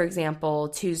 for example,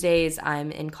 Tuesdays,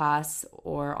 I'm in class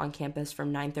or on campus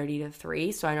from 9:30 to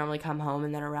 3. So I normally come home,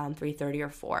 and then around 3:30 or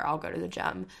 4, I'll go to the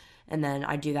gym. And then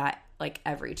I do that like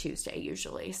every Tuesday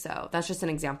usually. So that's just an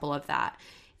example of that.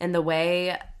 And the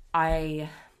way I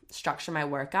structure my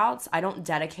workouts, I don't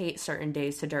dedicate certain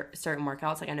days to certain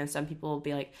workouts. Like I know some people will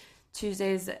be like,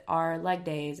 Tuesdays are leg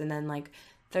days, and then like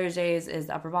Thursdays is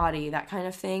the upper body, that kind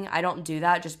of thing. I don't do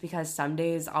that just because some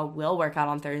days I will work out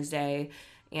on Thursday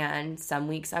and some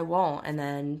weeks I won't, and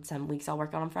then some weeks I'll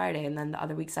work out on Friday, and then the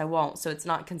other weeks I won't. So it's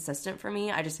not consistent for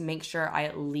me. I just make sure I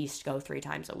at least go 3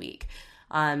 times a week.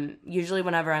 Usually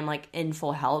whenever I'm like in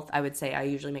full health, I would say I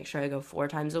usually make sure I go 4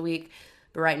 times a week.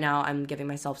 But right now I'm giving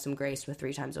myself some grace with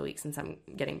 3 times a week since I'm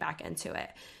getting back into it.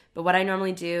 But what I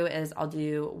normally do is I'll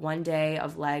do 1 day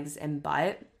of legs and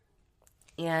butt,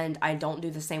 and I don't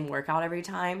do the same workout every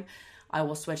time. I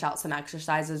will switch out some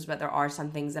exercises, but there are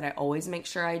some things that I always make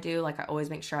sure I do. Like I always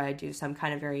make sure I do some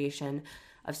kind of variation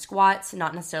of squats,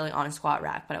 not necessarily on a squat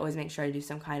rack, but I always make sure I do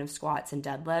some kind of squats and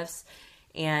deadlifts.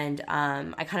 And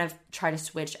I kind of try to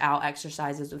switch out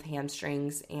exercises with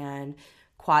hamstrings and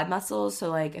quad muscles. So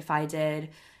like if I did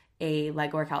a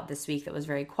leg workout this week that was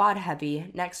very quad heavy,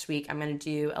 next week I'm going to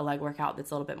do a leg workout that's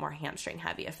a little bit more hamstring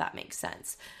heavy, if that makes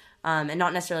sense. And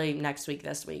not necessarily next week,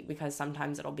 this week, because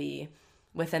sometimes it'll be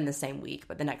within the same week,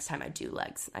 but the next time I do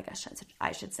legs, I guess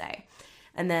I should say.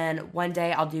 And then 1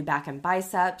 day I'll do back and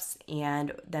biceps,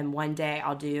 and then 1 day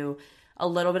I'll do a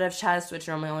little bit of chest, which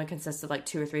normally only consists of like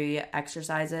 2 or 3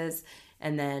 exercises,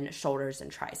 and then shoulders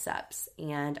and triceps.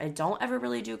 And I don't ever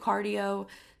really do cardio.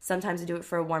 Sometimes I do it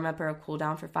for a warm-up or a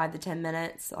cool-down for 5 to 10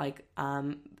 minutes. Like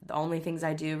the only things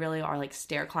I do really are like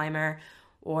stair climber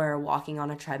or walking on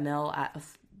a treadmill at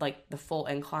like the full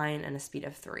incline and a speed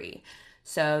of 3.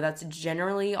 So that's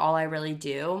generally all I really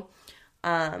do.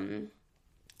 And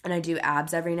I do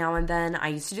abs every now and then. I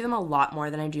used to do them a lot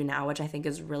more than I do now, which I think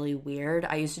is really weird.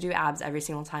 I used to do abs every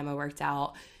single time I worked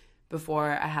out before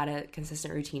I had a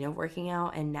consistent routine of working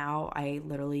out, and now I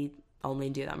literally only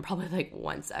do them probably like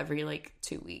once every like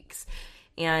 2 weeks.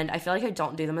 And I feel like I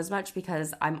don't do them as much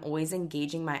because I'm always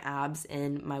engaging my abs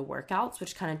in my workouts,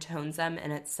 which kind of tones them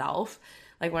in itself.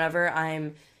 Like whenever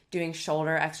I'm doing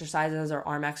shoulder exercises or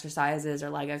arm exercises or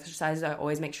leg exercises, I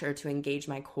always make sure to engage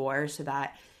my core so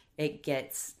that it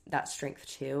gets that strength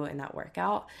too in that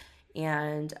workout.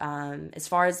 And as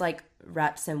far as like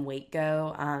reps and weight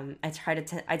go,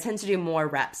 I tend to do more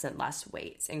reps and less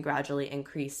weights, and gradually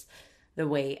increase the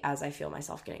weight as I feel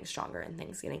myself getting stronger and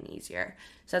things getting easier.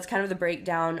 So that's kind of the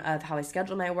breakdown of how I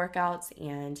schedule my workouts,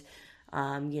 and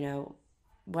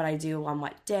what I do on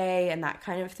what day and that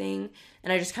kind of thing.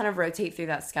 And I just kind of rotate through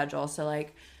that schedule. So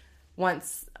like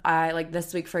once I, like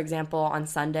this week, for example, on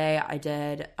Sunday, I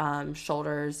did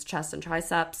shoulders, chest, and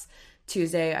triceps.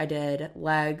 Tuesday, I did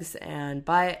legs and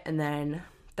butt. And then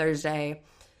Thursday,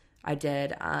 I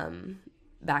did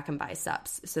back and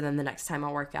biceps. So then the next time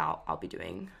I work out, I'll be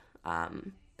doing I'll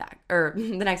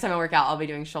be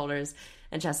doing shoulders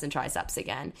and chest and triceps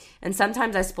again. And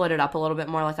sometimes I split it up a little bit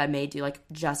more, like I may do like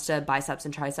just a biceps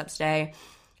and triceps day.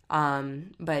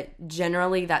 But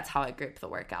generally that's how I group the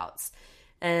workouts.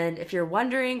 And if you're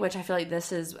wondering, which I feel like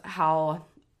this is how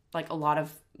like a lot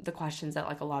of the questions that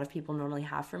like a lot of people normally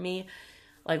have for me,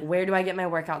 like where do I get my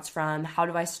workouts from? How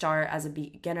do I start as a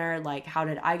beginner? Like how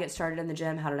did I get started in the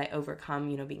gym? How did I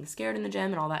overcome, being scared in the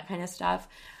gym and all that kind of stuff?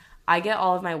 I get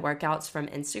all of my workouts from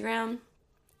Instagram.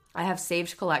 I have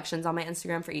saved collections on my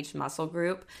Instagram for each muscle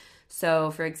group.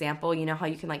 So for example, you know how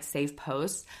you can like save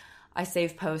posts? I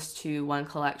save posts to one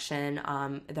collection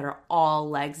that are all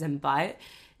legs and butt.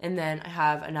 And then I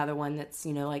have another one that's,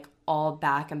 like all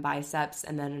back and biceps.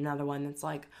 And then another one that's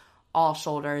like all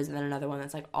shoulders, and then another one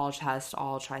that's like all chest,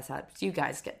 all triceps. You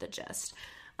guys get the gist.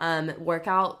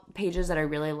 Workout pages that I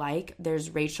really like, there's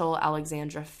Rachel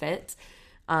Alexandra Fit.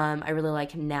 I really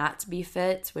like Nat Be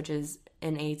Fit, which is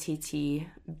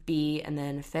NATTB and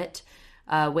then Fit.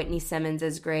 Whitney Simmons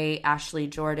is great, Ashley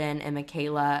Jordan, and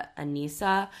Michaela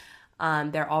Anissa.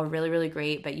 They're all really, really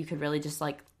great, but you could really just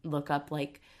like look up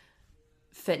like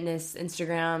fitness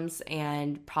Instagrams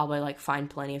and probably like find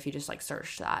plenty if you just like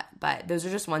search that. But those are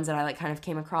just ones that I like kind of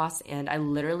came across, and I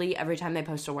literally every time they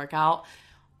post a workout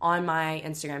on my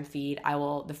Instagram feed,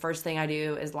 the first thing I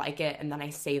do is like it, and then I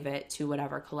save it to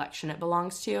whatever collection it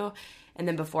belongs to. And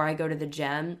then before I go to the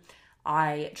gym,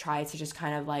 I try to just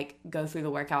kind of like go through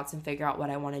the workouts and figure out what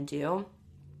I want to do.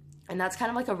 And that's kind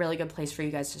of like a really good place for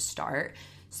you guys to start.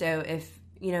 So if,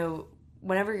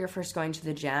 whenever you're first going to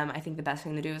the gym, I think the best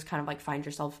thing to do is kind of like find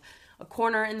yourself a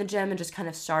corner in the gym and just kind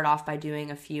of start off by doing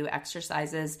a few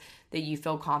exercises that you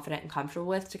feel confident and comfortable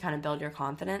with to kind of build your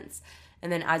confidence.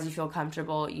 And then as you feel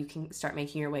comfortable, you can start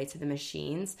making your way to the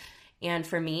machines. And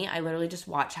for me, I literally just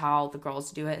watch how the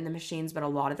girls do it in the machines, but a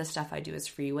lot of the stuff I do is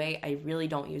free weight. I really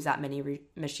don't use that many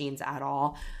machines at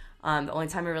all. The only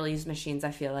time I really use machines,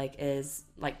 I feel like, is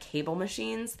like cable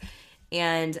machines.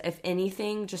 And if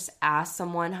anything, just ask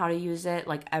someone how to use it.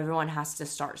 Like, everyone has to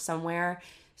start somewhere.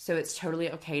 So it's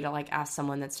totally okay to like ask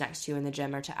someone that's next to you in the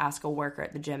gym, or to ask a worker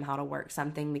at the gym how to work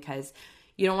something, because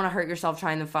you don't want to hurt yourself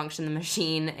trying to function the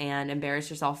machine and embarrass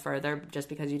yourself further just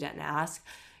because you didn't ask.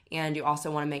 And you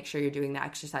also want to make sure you're doing the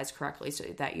exercise correctly so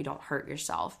that you don't hurt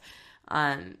yourself.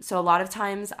 So a lot of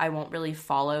times I won't really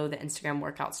follow the Instagram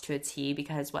workouts to a T,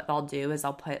 because what they'll do is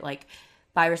I'll put like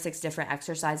 5 or 6 different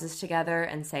exercises together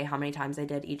and say how many times I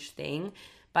did each thing.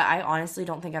 But I honestly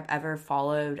don't think I've ever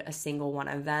followed a single one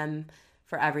of them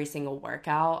for every single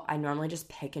workout. I normally just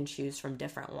pick and choose from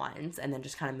different ones and then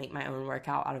just kind of make my own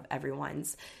workout out of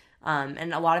everyone's.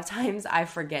 And a lot of times I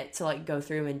forget to like go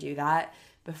through and do that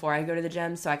before I go to the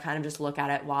gym. So I kind of just look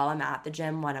at it while I'm at the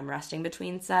gym when I'm resting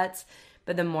between sets.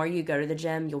 But the more you go to the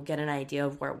gym, you'll get an idea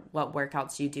of what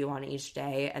workouts you do on each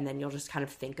day, and then you'll just kind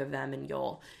of think of them and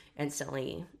you'll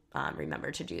instantly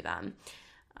remember to do them.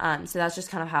 So that's just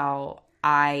kind of how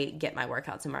I get my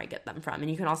workouts and where I get them from. And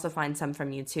you can also find some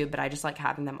from YouTube, but I just like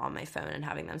having them on my phone and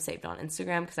having them saved on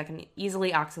Instagram because I can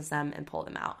easily access them and pull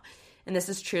them out. And this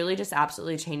has truly just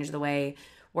absolutely changed the way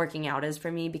working out is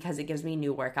for me, because it gives me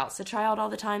new workouts to try out all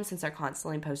the time since they're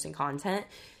constantly posting content.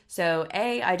 So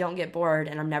A, I don't get bored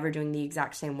and I'm never doing the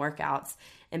exact same workouts.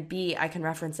 And B, I can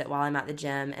reference it while I'm at the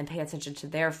gym and pay attention to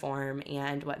their form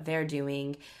and what they're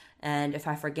doing. And if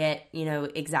I forget,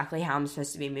 exactly how I'm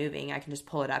supposed to be moving, I can just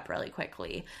pull it up really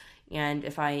quickly. And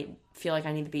if I feel like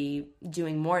I need to be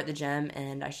doing more at the gym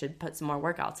and I should put some more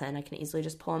workouts in, I can easily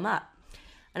just pull them up.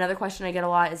 Another question I get a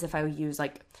lot is if I use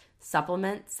like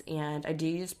supplements, and I do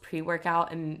use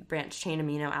pre-workout and branched chain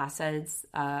amino acids,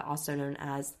 also known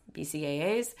as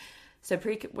BCAAs. So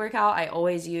pre-workout I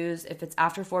always use, if it's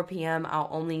after 4 p.m., I'll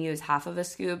only use half of a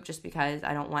scoop just because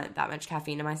I don't want that much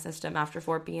caffeine in my system after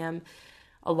 4 p.m.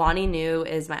 Alani Nu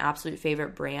is my absolute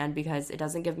favorite brand because it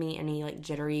doesn't give me any like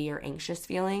jittery or anxious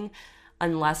feeling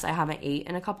unless I haven't ate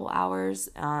in a couple hours,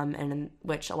 and in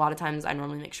which a lot of times I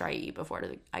normally make sure I eat before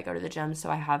I go to the gym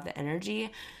so I have the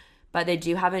energy. But they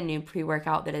do have a new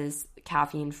pre-workout that is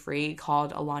caffeine-free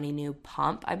called Alani Nu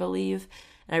Pump, I believe.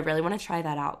 And I really want to try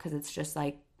that out because it's just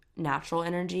like natural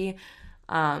energy.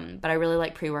 But I really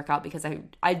like pre-workout because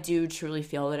I do truly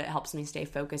feel that it helps me stay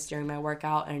focused during my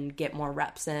workout and get more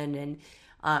reps in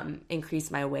and increase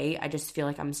my weight. I just feel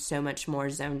like I'm so much more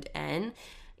zoned in.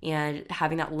 And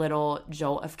having that little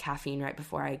jolt of caffeine right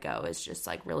before I go is just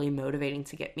like really motivating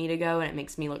to get me to go. And it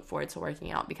makes me look forward to working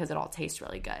out because it all tastes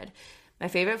really good. My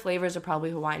favorite flavors are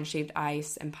probably Hawaiian shaved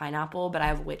ice and pineapple, but I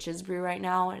have Witch's Brew right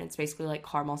now, and it's basically like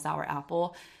caramel sour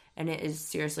apple, and it is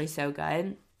seriously so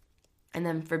good. And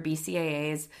then for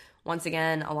BCAAs, once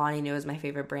again, Alani Nu is my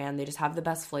favorite brand. They just have the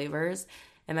best flavors,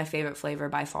 and my favorite flavor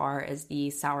by far is the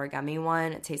sour gummy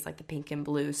one. It tastes like the pink and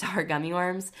blue sour gummy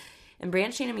worms. And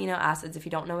branched chain amino acids, if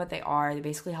you don't know what they are, they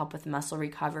basically help with muscle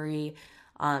recovery,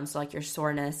 so like your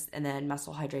soreness, and then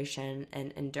muscle hydration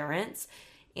and endurance.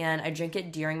 And I drink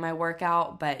it during my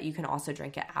workout, but you can also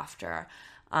drink it after.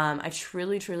 I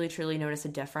truly, truly, truly notice a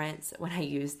difference when I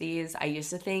use these. I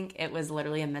used to think it was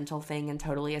literally a mental thing and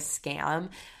totally a scam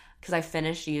because I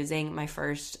finished using my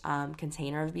first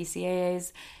container of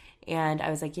BCAAs, and I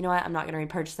was like, you know what, I'm not going to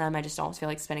repurchase them. I just don't feel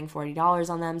like spending $40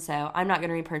 on them, so I'm not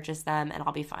going to repurchase them, and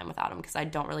I'll be fine without them because I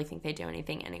don't really think they do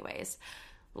anything anyways.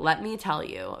 Let me tell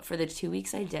you, for the 2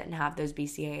 weeks I didn't have those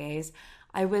BCAAs,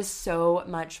 I was so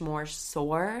much more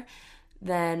sore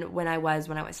than when I was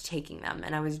taking them,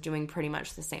 and I was doing pretty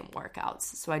much the same workouts.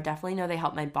 So I definitely know they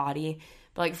help my body.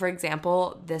 But like, for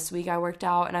example, this week I worked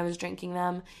out and I was drinking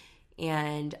them,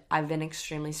 and I've been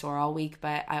extremely sore all week,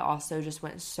 but I also just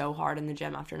went so hard in the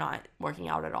gym after not working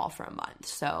out at all for a month.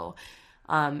 So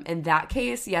in that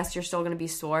case, yes, you're still going to be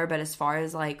sore, but as far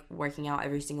as like working out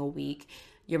every single week,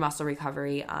 your muscle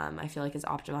recovery, I feel like is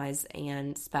optimized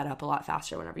and sped up a lot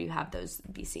faster whenever you have those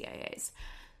BCAAs.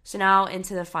 So now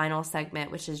into the final segment,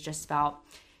 which is just about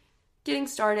getting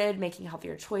started, making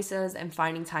healthier choices, and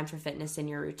finding time for fitness in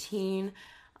your routine.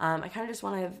 I kind of just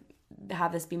want to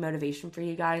have this be motivation for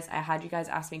you guys. I had you guys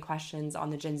ask me questions on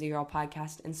the Gen Z Girl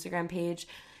Podcast Instagram page,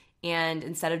 and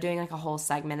instead of doing like a whole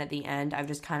segment at the end, I've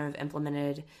just kind of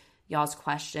implemented y'all's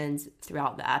questions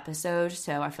throughout the episode.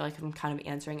 So I feel like I'm kind of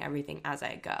answering everything as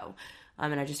I go.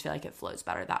 And I just feel like it flows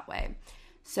better that way.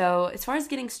 So as far as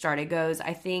getting started goes,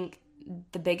 I think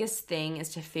the biggest thing is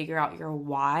to figure out your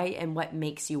why and what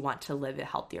makes you want to live a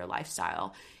healthier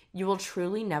lifestyle. You will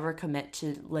truly never commit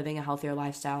to living a healthier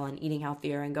lifestyle and eating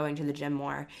healthier and going to the gym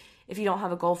more if you don't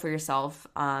have a goal for yourself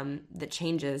that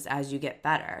changes as you get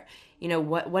better. You know,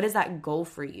 what is that goal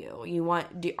for you? Are you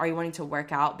wanting to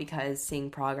work out because seeing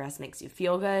progress makes you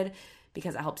feel good?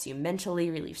 Because it helps you mentally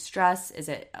relieve stress? Is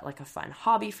it like a fun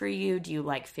hobby for you? Do you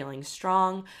like feeling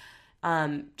strong?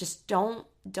 Just don't.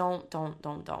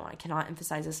 I cannot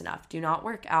emphasize this enough. Do not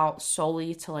work out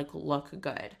solely to like look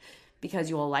good, because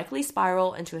you will likely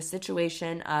spiral into a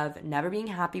situation of never being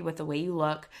happy with the way you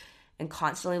look and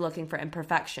constantly looking for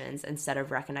imperfections instead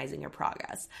of recognizing your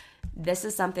progress. This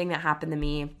is something that happened to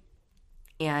me,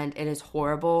 and it is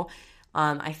horrible.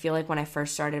 I feel like when I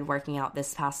first started working out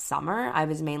this past summer, I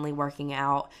was mainly working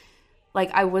out,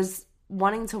 like I was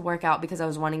wanting to work out because I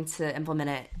was wanting to implement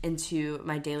it into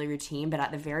my daily routine. But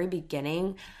at the very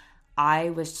beginning,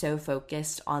 I was so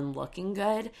focused on looking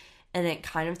good, and it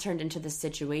kind of turned into this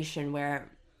situation where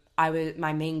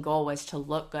my main goal was to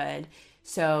look good.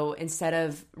 So instead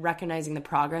of recognizing the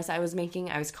progress I was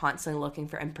making, I was constantly looking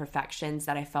for imperfections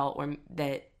that I felt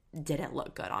that didn't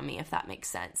look good on me, if that makes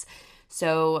sense.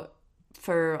 So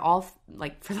for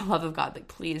the love of God, like,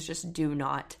 please just do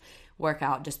not work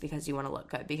out just because you want to look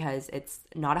good, because it's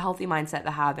not a healthy mindset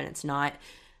to have, and it's not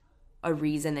a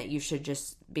reason that you should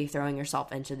just be throwing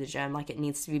yourself into the gym. Like, it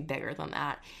needs to be bigger than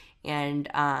that. And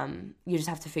you just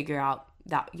have to figure out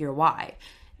that your why.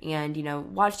 And, you know,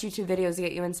 watch YouTube videos to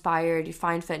get you inspired. You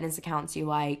find fitness accounts you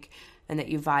like and that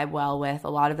you vibe well with. A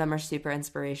lot of them are super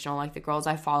inspirational. Like, the girls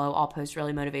I follow all post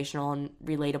really motivational and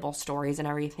relatable stories and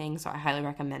everything, so I highly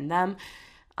recommend them.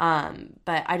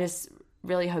 But I just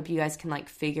really hope you guys can like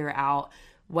figure out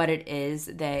what it is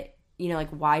that, you know, like,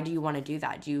 why do you want to do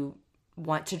that? Do you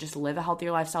want to just live a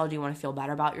healthier lifestyle? Do you want to feel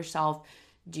better about yourself?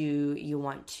 Do you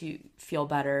want to feel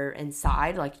better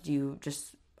inside? Like,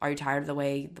 are you tired of the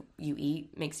way you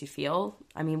eat makes you feel?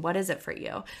 I mean, what is it for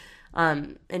you?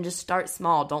 And just start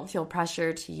small. Don't feel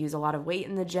pressure to use a lot of weight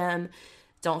in the gym.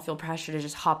 Don't feel pressure to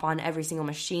just hop on every single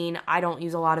machine. I don't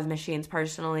use a lot of machines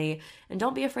personally. And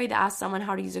don't be afraid to ask someone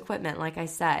how to use equipment. Like I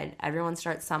said, everyone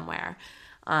starts somewhere.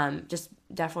 Just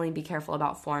definitely be careful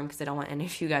about form, because I don't want any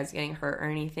of you guys getting hurt or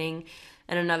anything.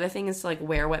 And another thing is to like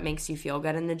wear what makes you feel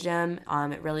good in the gym.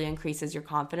 It really increases your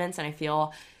confidence. And I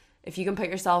feel if you can put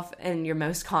yourself in your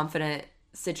most confident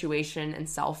situation and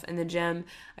self in the gym,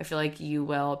 I feel like you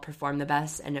will perform the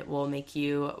best, and it will make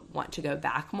you want to go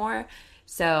back more.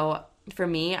 So for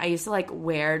me, I used to like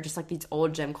wear just like these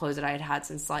old gym clothes that I had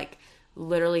since like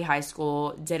literally high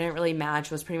school. Didn't really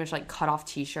match. Was pretty much like cut off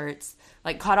t-shirts,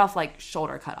 like cut off, like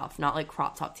shoulder cut off, not like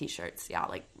crop top t-shirts. Yeah,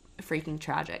 like freaking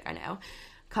tragic, I know.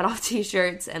 Cut off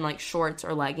t-shirts and like shorts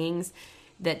or leggings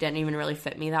that didn't even really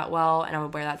fit me that well, and I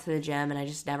would wear that to the gym, and I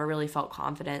just never really felt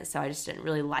confident. So I just didn't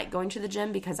really like going to the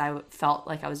gym because I felt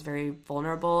like I was very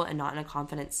vulnerable and not in a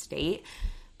confident state.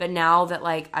 But now that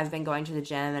like I've been going to the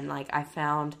gym and like I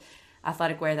found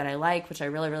athletic wear that I like, which I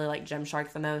really, really like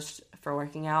Gymshark the most for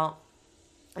working out,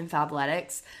 and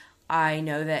Fabletics, I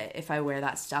know that if I wear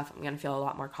that stuff, I'm going to feel a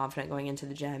lot more confident going into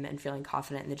the gym, and feeling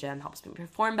confident in the gym helps me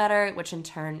perform better, which in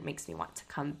turn makes me want to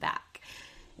come back.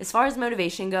 As far as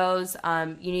motivation goes,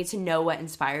 you need to know what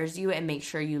inspires you and make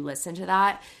sure you listen to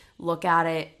that. Look at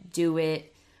it, do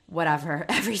it, whatever,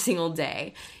 every single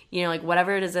day. You know, like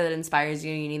whatever it is that inspires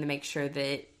you, you need to make sure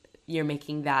that you're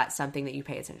making that something that you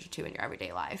pay attention to in your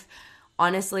everyday life.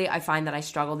 Honestly, I find that I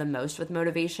struggle the most with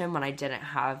motivation when I didn't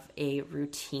have a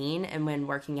routine and when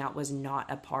working out was not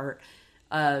a part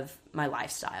of my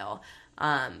lifestyle.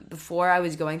 Before, I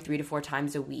was going 3 to 4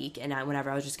 times a week, and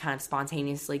whenever I was just kind of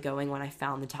spontaneously going when I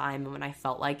found the time and when I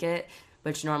felt like it,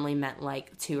 which normally meant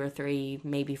like 2 or 3,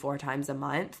 maybe 4 times a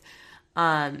month.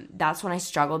 that's when I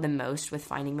struggled the most with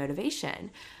finding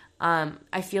motivation.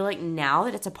 I feel like now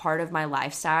that it's a part of my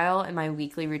lifestyle and my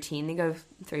weekly routine to go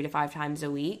 3 to 5 times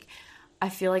a week, I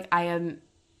feel like I am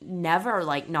never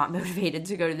like not motivated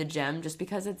to go to the gym just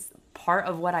because it's part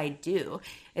of what I do.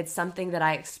 It's something that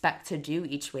I expect to do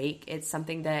each week. It's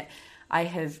something that I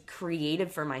have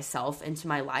created for myself into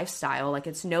my lifestyle. Like,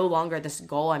 it's no longer this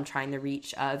goal I'm trying to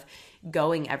reach of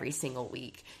going every single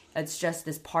week. It's just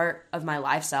this part of my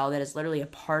lifestyle that is literally a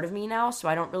part of me now. So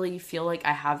I don't really feel like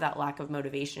I have that lack of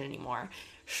motivation anymore.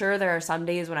 Sure, there are some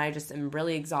days when I just am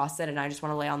really exhausted and I just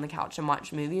want to lay on the couch and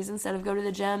watch movies instead of go to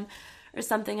the gym or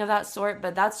something of that sort,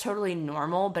 but that's totally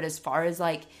normal. But as far as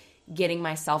like getting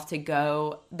myself to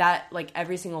go that like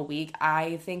every single week,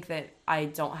 I think that I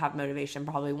don't have motivation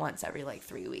probably once every like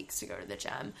 3 weeks to go to the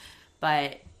gym.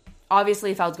 But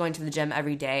obviously, if I was going to the gym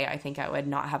every day, I think I would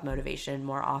not have motivation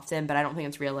more often, but I don't think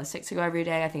it's realistic to go every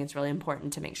day. I think it's really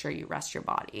important to make sure you rest your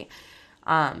body.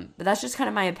 But that's just kind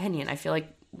of my opinion. I feel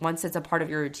like once it's a part of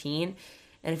your routine,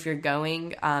 and if you're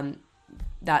going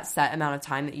that set amount of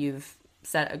time that you've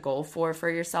set a goal for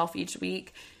yourself each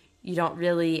week, you don't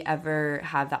really ever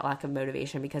have that lack of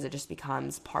motivation because it just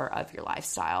becomes part of your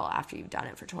lifestyle after you've done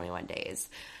it for 21 days.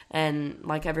 And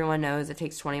like everyone knows, it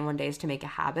takes 21 days to make a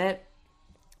habit.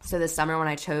 So this summer when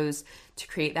I chose to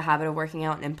create the habit of working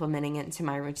out and implementing it into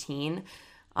my routine,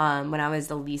 when I was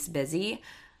the least busy,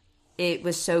 it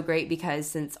was so great because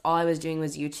since all I was doing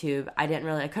was YouTube, I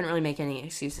couldn't really make any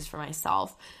excuses for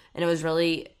myself. And it was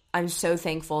really, I'm so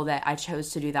thankful that I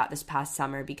chose to do that this past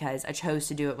summer because I chose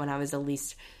to do it when I was the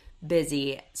least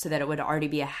busy so that it would already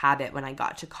be a habit when I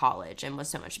got to college and was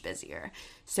so much busier.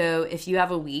 So if you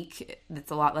have a week that's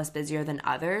a lot less busier than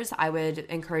others, I would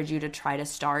encourage you to try to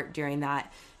start during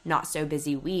that not so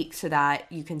busy week so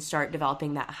that you can start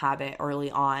developing that habit early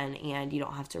on and you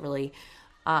don't have to really,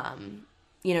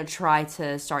 try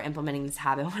to start implementing this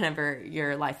habit whenever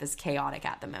your life is chaotic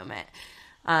at the moment.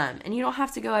 And you don't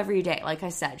have to go every day. Like I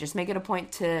said, just make it a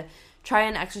point to try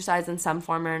and exercise in some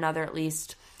form or another at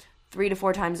least 3 to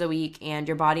 4 times a week, and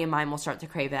your body and mind will start to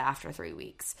crave it after 3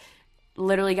 weeks.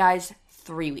 Literally, guys,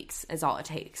 3 weeks is all it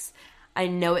takes. I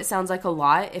know it sounds like a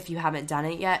lot if you haven't done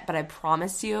it yet, but I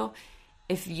promise you,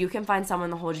 if you can find someone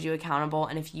that holds you accountable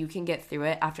and if you can get through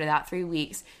it after that 3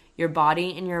 weeks, your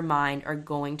body and your mind are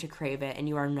going to crave it and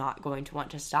you are not going to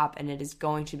want to stop, and it is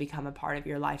going to become a part of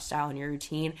your lifestyle and your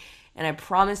routine. And I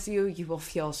promise you, you will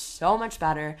feel so much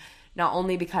better, not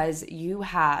only because you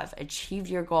have achieved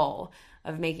your goal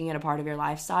of making it a part of your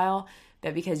lifestyle,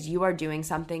 but because you are doing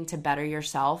something to better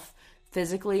yourself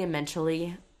physically and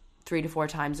mentally 3 to 4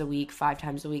 times a week, 5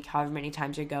 times a week, however many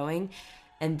times you're going.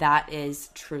 And that is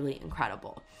truly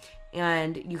incredible.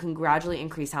 And you can gradually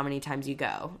increase how many times you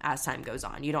go as time goes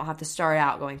on. You don't have to start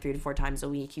out going 3 to 4 times a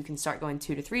week. You can start going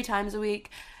 2 to 3 times a week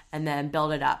and then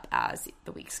build it up as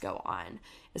the weeks go on.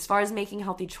 As far as making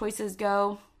healthy choices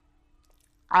go,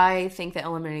 I think that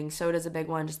eliminating soda is a big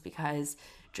one just because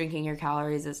drinking your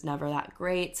calories is never that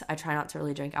great. I try not to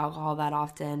really drink alcohol that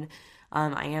often.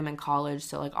 I am in college,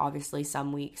 so like obviously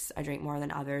some weeks I drink more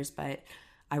than others, but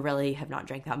I really have not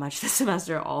drank that much this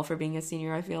semester at all for being a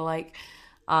senior, I feel like.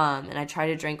 And I try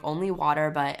to drink only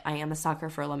water, but I am a sucker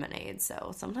for lemonade,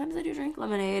 so sometimes I do drink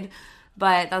lemonade,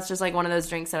 but that's just like one of those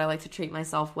drinks that I like to treat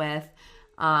myself with.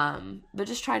 But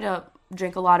just try to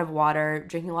drink a lot of water.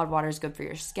 Drinking a lot of water is good for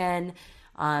your skin.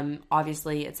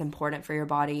 Obviously, it's important for your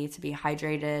body to be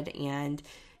hydrated, and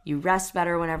you rest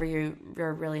better whenever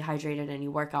you're really hydrated, and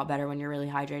you work out better when you're really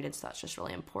hydrated, so that's just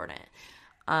really important.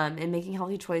 And making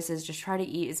healthy choices, just try to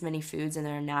eat as many foods in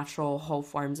their natural, whole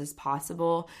forms as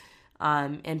possible,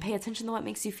 and pay attention to what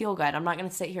makes you feel good. I'm not going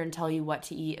to sit here and tell you what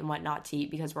to eat and what not to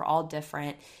eat because we're all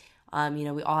different.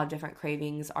 We all have different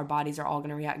cravings. Our bodies are all going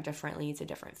to react differently to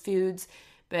different foods,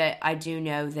 but I do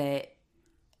know that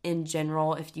in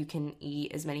general, if you can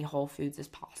eat as many whole foods as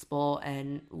possible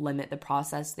and limit the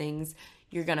processed things,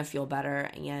 you're going to feel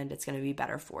better and it's going to be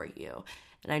better for you.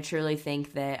 And I truly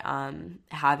think that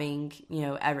having,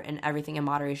 an everything in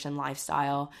moderation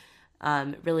lifestyle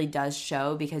really does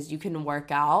show, because you can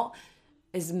work out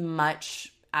as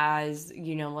much as,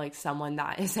 like someone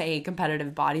that is a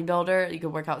competitive bodybuilder. You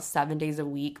could work out 7 days a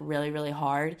week really, really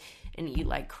hard and eat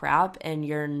like crap, and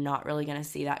you're not really going to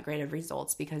see that great of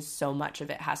results because so much of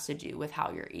it has to do with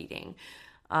how you're eating.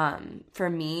 For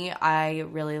me, I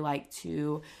really like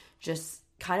to just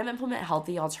kind of implement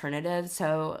healthy alternatives.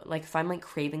 So like if I'm like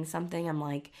craving something, I'm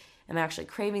like, am I actually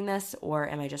craving this, or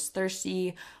am I just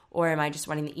thirsty, or am I just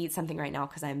wanting to eat something right now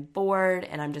because I'm bored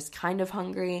and I'm just kind of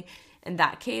hungry? in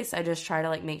that case, I just try to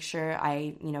like make sure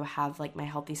I, have like my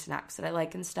healthy snacks that I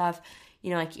like and stuff.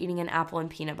 Like eating an apple and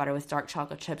peanut butter with dark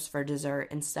chocolate chips for dessert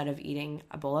instead of eating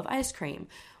a bowl of ice cream.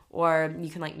 Or you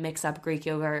can like mix up Greek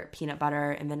yogurt, peanut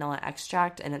butter, and vanilla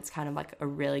extract, and it's kind of like a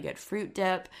really good fruit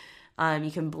dip.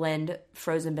 You can blend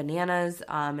frozen bananas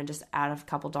and just add a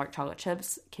couple dark chocolate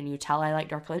chips. Can you tell I like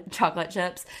dark chocolate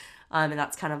chips? And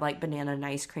that's kind of like banana and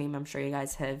ice cream. I'm sure you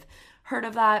guys have heard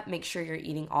of that. Make sure you're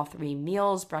eating all 3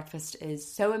 meals. Breakfast is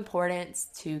so important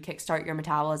to kickstart your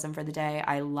metabolism for the day.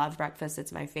 I love breakfast.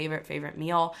 It's my favorite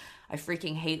meal. I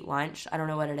freaking hate lunch. I don't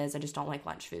know what it is. I just don't like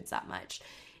lunch foods that much.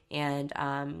 And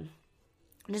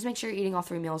just make sure you're eating all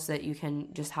 3 meals so that you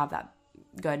can just have that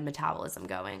good metabolism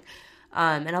going.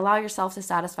 And allow yourself to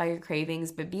satisfy your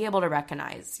cravings, but be able to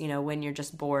recognize, when you're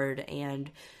just bored and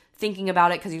thinking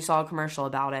about it because you saw a commercial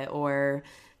about it, or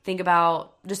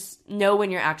just know when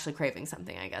you're actually craving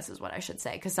something, I guess is what I should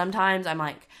say. Because sometimes I'm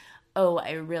like, oh,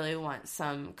 I really want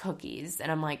some cookies.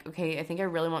 And I'm like, okay, I think I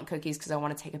really want cookies because I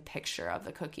want to take a picture of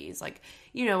the cookies. Like,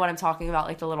 you know what I'm talking about,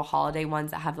 like the little holiday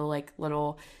ones that have the like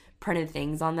little printed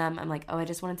things on them. I'm like, oh, I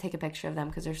just want to take a picture of them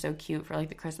because they're so cute for like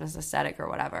the Christmas aesthetic or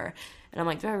whatever. And I'm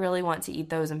like, do I really want to eat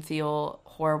those and feel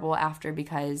horrible after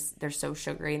because they're so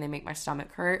sugary and they make my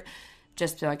stomach hurt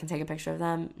just so I can take a picture of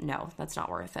them? No, that's not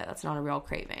worth it. That's not a real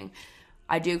craving.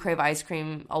 I do crave ice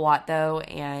cream a lot though,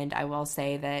 and I will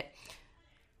say that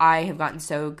I have gotten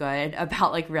so good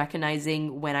about like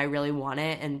recognizing when I really want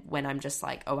it and when I'm just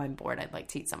like, oh, I'm bored, I'd like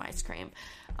to eat some ice cream.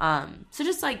 So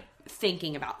just like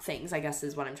thinking about things, I guess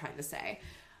is what I'm trying to say.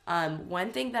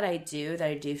 One thing that I do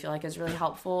feel like is really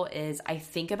helpful is I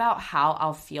think about how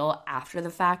I'll feel after the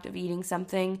fact of eating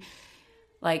something.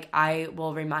 Like I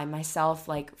will remind myself,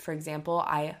 like for example,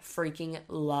 I freaking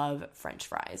love French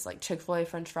fries. Like Chick-fil-A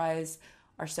French fries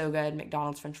are so good.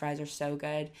 McDonald's French fries are so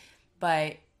good.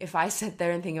 But if I sit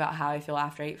there and think about how I feel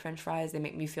after I eat French fries, they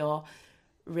make me feel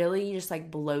really just like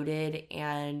bloated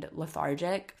and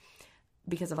lethargic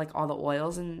because of like all the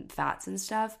oils and fats and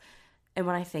stuff. And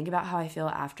when I think about how I feel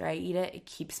after I eat it, it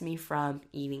keeps me from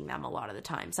eating them a lot of the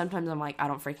time. Sometimes I'm like, I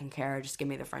don't freaking care, just give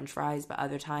me the French fries. But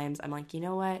other times I'm like, you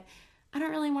know what? I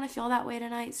don't really want to feel that way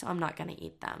tonight, so I'm not going to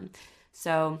eat them.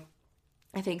 So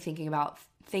I think thinking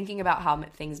about how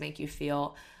things make you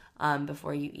feel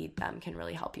before you eat them can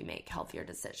really help you make healthier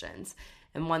decisions.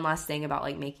 And one last thing about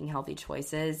like making healthy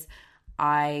choices,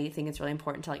 I think it's really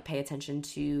important to like pay attention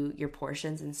to your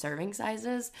portions and serving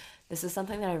sizes. This is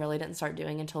something that I really didn't start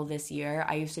doing until this year.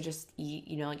 I used to just eat,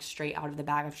 like straight out of the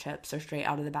bag of chips or straight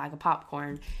out of the bag of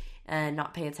popcorn and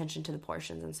not pay attention to the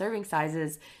portions and serving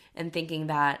sizes, and thinking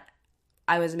that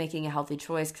I was making a healthy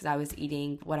choice because I was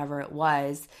eating whatever it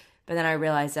was. But then I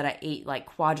realized that I ate like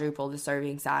quadruple the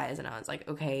serving size, and I was like,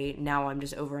 okay, now I'm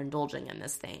just overindulging in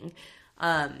this thing.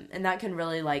 And that can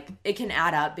really it can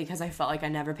add up because I felt like I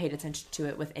never paid attention to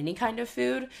it with any kind of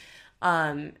food.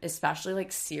 Especially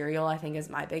like cereal, I think is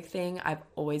my big thing. I've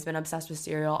always been obsessed with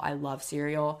cereal. I love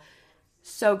cereal.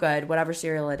 So good, whatever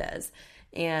cereal it is.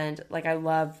 And like I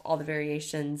love all the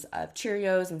variations of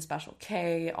Cheerios and Special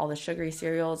K, all the sugary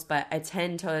cereals, but I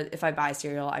tend to, if I buy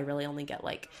cereal, I really only get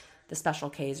like the Special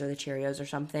Ks or the Cheerios or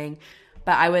something.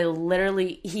 But I would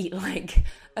literally eat like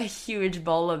a huge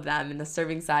bowl of them, and the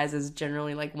serving size is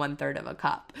generally like 1/3 of a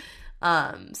cup.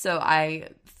 So I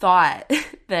thought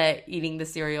that eating the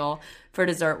cereal for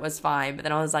dessert was fine, but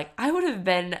then I was like, I would have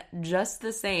been just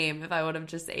the same if I would have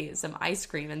just ate some ice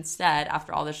cream instead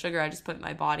after all the sugar I just put in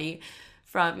my body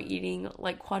from eating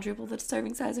like quadruple the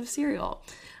serving size of cereal.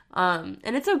 And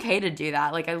it's okay to do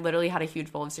that. Like I literally had a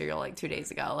huge bowl of cereal like 2 days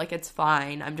ago. Like it's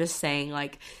fine. I'm just saying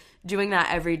like doing that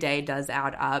every day does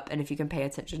add up. And if you can pay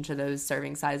attention to those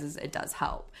serving sizes, it does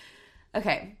help.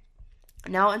 Okay.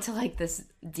 Now into like this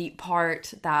deep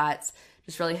part that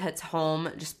just really hits home,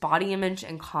 just body image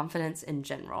and confidence in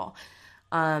general.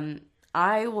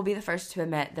 I will be the first to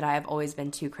admit that I have always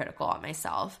been too critical on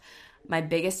myself. My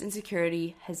biggest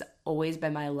insecurity has always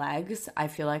been my legs. I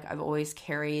feel like I've always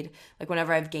carried, like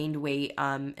whenever I've gained weight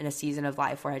in a season of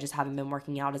life where I just haven't been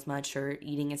working out as much or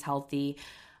eating as healthy,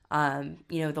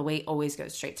 the weight always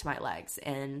goes straight to my legs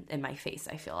and in my face,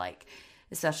 I feel like,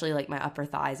 especially like my upper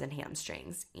thighs and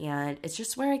hamstrings. And it's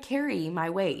just where I carry my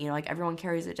weight, like everyone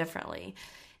carries it differently.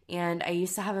 And I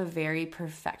used to have a very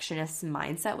perfectionist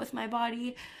mindset with my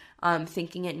body,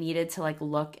 thinking it needed to like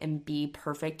look and be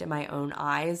perfect in my own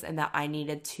eyes, and that I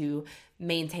needed to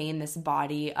maintain this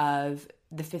body of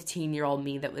the 15-year-old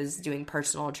me that was doing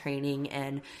personal training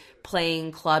and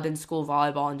playing club and school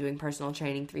volleyball and doing personal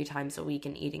training 3 times a week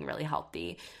and eating really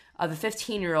healthy, of a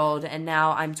 15-year-old. And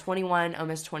now I'm 21,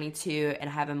 almost 22, and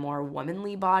I have a more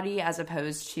womanly body as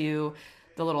opposed to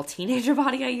the little teenager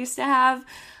body I used to have.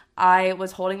 I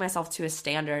was holding myself to a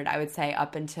standard, I would say,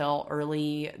 up until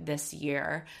early this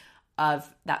year of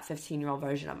that 15-year-old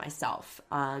version of myself.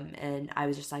 And I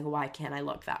was just like, why can't I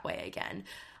look that way again?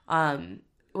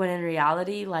 When in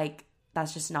reality, like,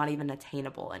 that's just not even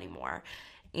attainable anymore.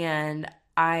 And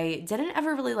I didn't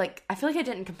ever really I feel like I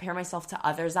didn't compare myself to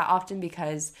others that often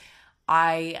because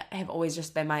I have always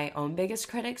just been my own biggest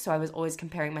critic. So I was always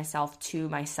comparing myself to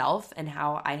myself and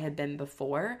how I had been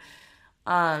before.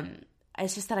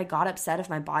 It's just that I got upset if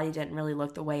my body didn't really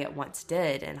look the way it once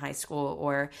did in high school,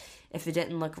 or if it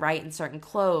didn't look right in certain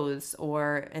clothes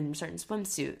or in certain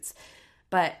swimsuits.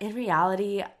 But in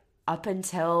reality, up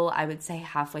until I would say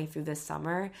halfway through this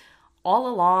summer, all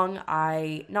along,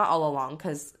 not all along,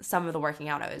 because some of the working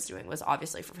out I was doing was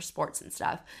obviously for sports and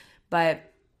stuff, but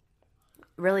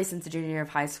really since the junior year of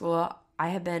high school, I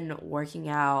have been working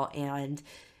out and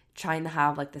trying to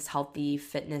have like this healthy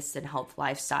fitness and health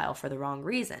lifestyle for the wrong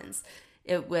reasons.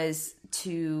 It was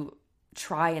to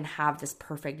try and have this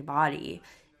perfect body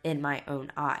in my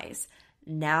own eyes.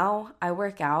 Now I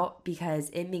work out because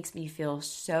it makes me feel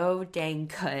so dang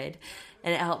good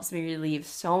and it helps me relieve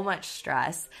so much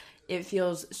stress. It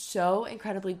feels so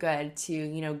incredibly good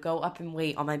to, go up in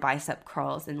weight on my bicep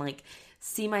curls and like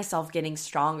see myself getting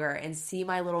stronger and see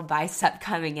my little bicep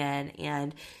coming in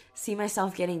and see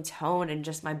myself getting toned and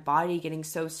just my body getting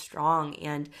so strong.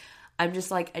 And I'm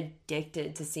just like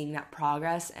addicted to seeing that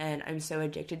progress, and I'm so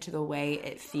addicted to the way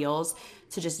it feels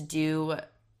to just do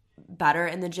better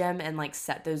in the gym and like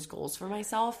set those goals for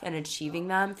myself, and achieving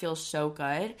them feels so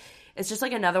good. It's just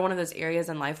like another one of those areas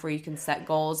in life where you can set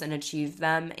goals and achieve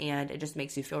them, and it just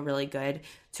makes you feel really good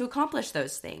to accomplish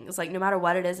those things. Like no matter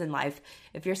what it is in life,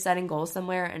 if you're setting goals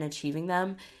somewhere and achieving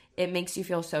them, it makes you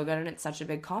feel so good, and it's such a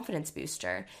big confidence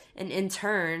booster. And in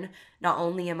turn, not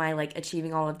only am I like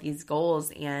achieving all of these goals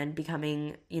and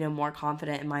becoming, more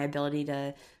confident in my ability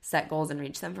to set goals and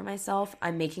reach them for myself,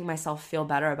 I'm making myself feel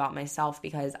better about myself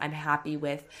because I'm happy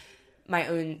with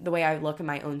the way I look in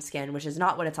my own skin, which is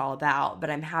not what it's all about, but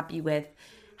I'm happy with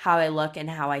how I look and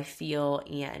how I feel,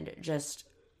 and just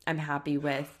I'm happy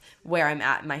with where I'm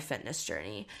at in my fitness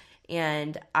journey.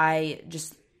 And I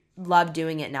just love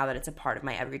doing it now that it's a part of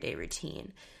my everyday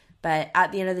routine. But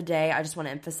at the end of the day, I just want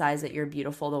to emphasize that you're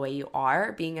beautiful the way you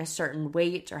are. Being a certain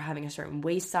weight or having a certain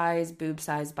waist size, boob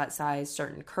size, butt size,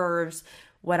 certain curves,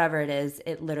 whatever it is,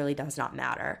 it literally does not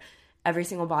matter. Every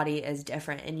single body is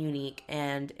different and unique,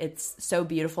 and it's so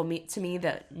beautiful to me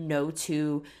that no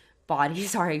two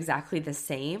bodies are exactly the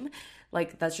same.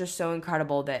 Like, that's just so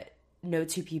incredible that no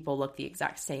two people look the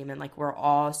exact same, and like we're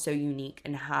all so unique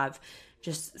and have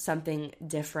just something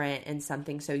different and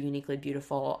something so uniquely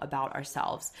beautiful about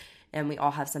ourselves, and we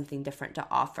all have something different to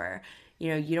offer.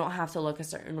 You don't have to look a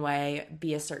certain way,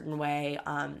 be a certain way,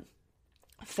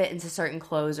 fit into certain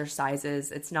clothes or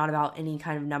sizes. It's not about any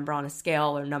kind of number on a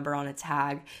scale or number on a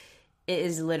tag. It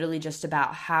is literally just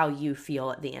about how you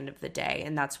feel at the end of the day,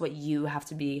 and that's what you have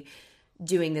to be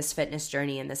doing this fitness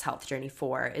journey and this health journey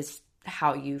for, is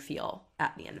how you feel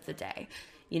at the end of the day.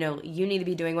 You need to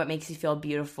be doing what makes you feel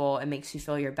beautiful and makes you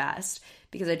feel your best,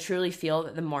 because I truly feel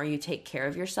that the more you take care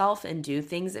of yourself and do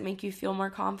things that make you feel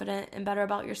more confident and better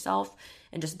about yourself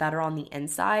and just better on the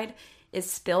inside, it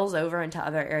spills over into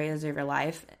other areas of your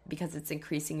life because it's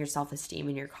increasing your self-esteem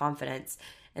and your confidence,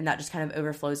 and that just kind of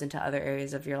overflows into other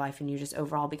areas of your life, and you just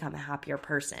overall become a happier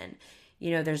person.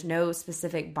 There's no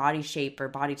specific body shape or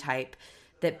body type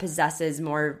that possesses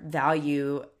more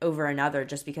value over another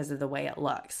just because of the way it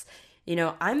looks.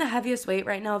 I'm the heaviest weight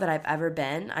right now that I've ever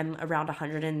been. I'm around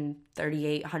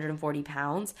 138, 140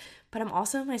 pounds, but I'm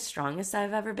also my strongest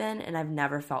I've ever been, and I've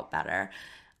never felt better.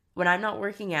 When I'm not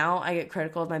working out, I get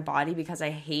critical of my body because I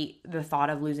hate the thought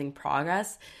of losing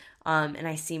progress, and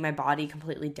I see my body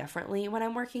completely differently when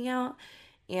I'm working out,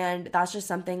 and that's just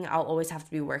something I'll always have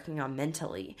to be working on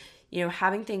mentally.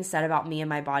 Having things said about me and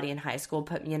my body in high school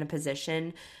put me in a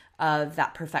position of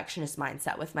that perfectionist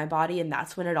mindset with my body, and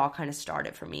that's when it all kind of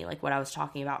started for me, like what I was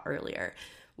talking about earlier.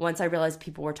 Once I realized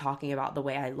people were talking about the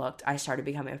way I looked, I started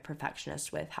becoming a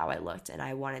perfectionist with how I looked, and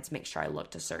I wanted to make sure I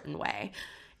looked a certain way,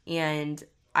 and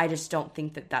I just don't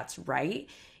think that that's right.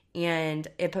 And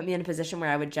it put me in a position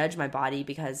where I would judge my body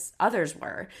because others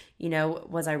were.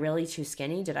 Was I really too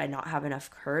skinny? Did I not have enough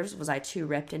curves? Was I too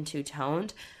ripped and too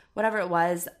toned? Whatever it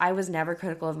was, I was never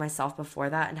critical of myself before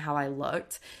that and how I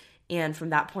looked. And from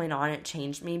that point on, it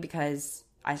changed me because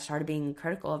I started being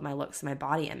critical of my looks and my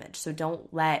body image. So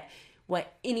don't let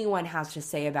what anyone has to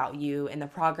say about you and the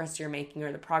progress you're making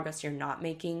or the progress you're not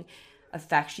making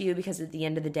affect you, because at the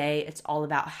end of the day, it's all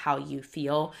about how you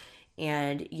feel.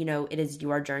 And, you know, it is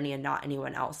your journey and not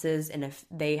anyone else's. And if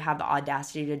they have the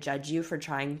audacity to judge you for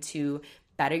trying to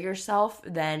better yourself,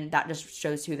 then that just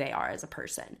shows who they are as a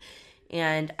person.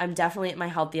 And I'm definitely at my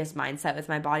healthiest mindset with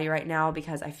my body right now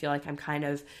because I feel like I'm kind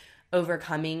of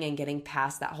overcoming and getting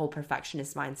past that whole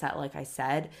perfectionist mindset, like I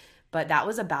said. But that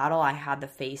was a battle I had to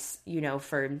face, you know,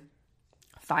 for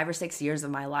 5 or 6 years of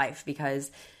my life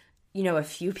because, you know, a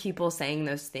few people saying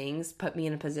those things put me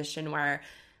in a position where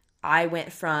I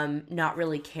went from not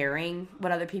really caring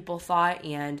what other people thought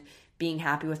and being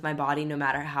happy with my body no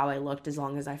matter how I looked as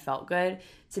long as I felt good,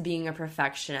 to being a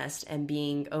perfectionist and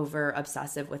being over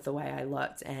obsessive with the way I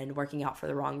looked and working out for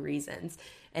the wrong reasons.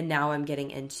 And now I'm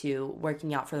getting into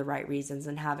working out for the right reasons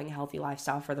and having a healthy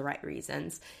lifestyle for the right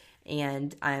reasons.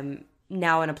 And I'm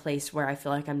now in a place where I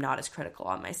feel like I'm not as critical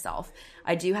on myself.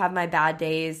 I do have my bad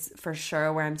days for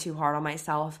sure where I'm too hard on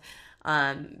myself.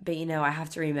 But, you know, I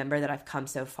have to remember that I've come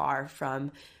so far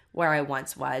from where I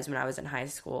once was when I was in high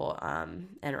school and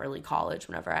early college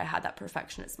whenever I had that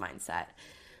perfectionist mindset.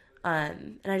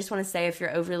 And I just want to say, if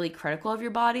you're overly critical of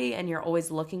your body and you're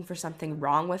always looking for something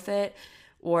wrong with it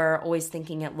or always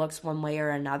thinking it looks one way or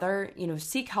another, you know,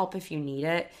 seek help if you need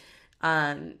it.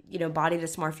 You know, body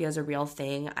dysmorphia is a real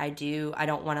thing. I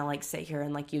don't want to like sit here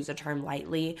and like use a term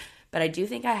lightly, but I do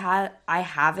think I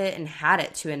have it and had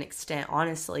it to an extent,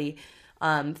 honestly,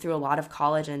 through a lot of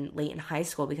college and late in high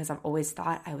school, because I've always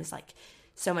thought I was like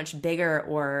so much bigger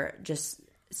or just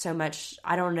so much,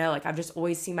 I don't know, like I've just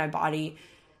always seen my body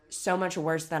so much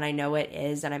worse than I know it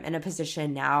is. And I'm in a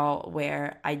position now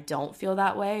where I don't feel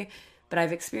that way, but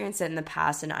I've experienced it in the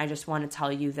past. And I just want to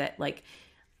tell you that like,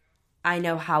 I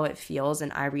know how it feels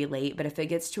and I relate, but if it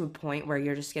gets to a point where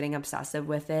you're just getting obsessive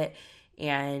with it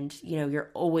and, you know,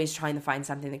 you're always trying to find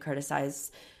something to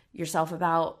criticize yourself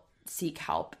about, seek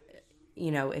help,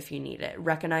 you know, if you need it.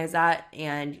 Recognize that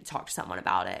and talk to someone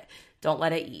about it. Don't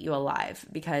let it eat you alive,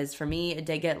 because for me, it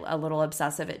did get a little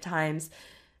obsessive at times,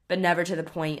 but never to the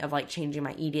point of like changing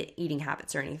my eating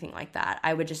habits or anything like that.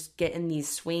 I would just get in these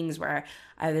swings where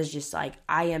I was just like,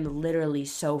 I am literally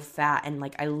so fat, and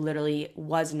like I literally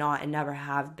was not and never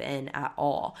have been at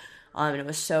all. And it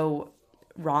was so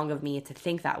wrong of me to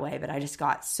think that way, but I just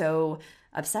got so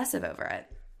obsessive over it.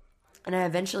 And I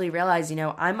eventually realized, you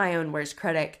know, I'm my own worst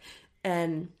critic,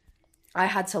 and I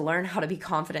had to learn how to be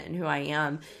confident in who I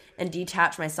am and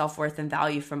detach my self-worth and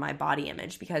value from my body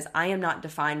image, because I am not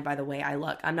defined by the way I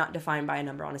look. I'm not defined by a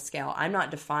number on a scale. I'm not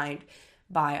defined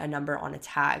by a number on a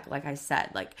tag. Like I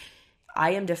said, like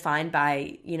I am defined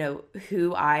by, you know,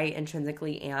 who I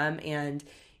intrinsically am and,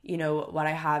 you know, what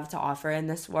I have to offer in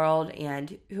this world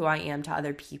and who I am to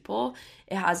other people.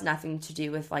 It has nothing to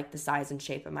do with like the size and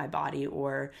shape of my body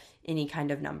or any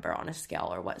kind of number on a scale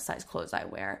or what size clothes I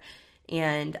wear.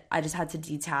 And I just had to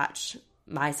detach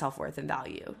my self-worth and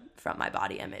value from my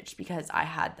body image, because I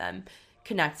had them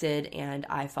connected and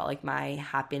I felt like my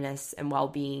happiness and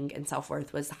well-being and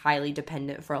self-worth was highly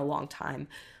dependent for a long time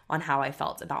on how I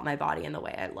felt about my body and the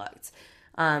way I looked.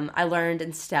 I learned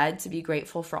instead to be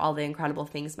grateful for all the incredible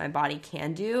things my body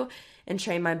can do and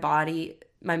train my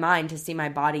mind to see my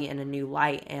body in a new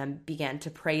light, and began to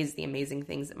praise the amazing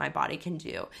things that my body can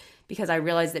do, because I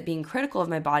realized that being critical of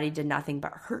my body did nothing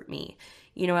but hurt me.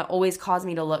 You know, it always caused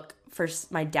me to look for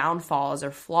my downfalls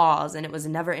or flaws, and it was a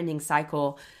never-ending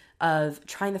cycle of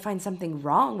trying to find something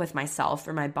wrong with myself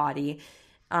or my body,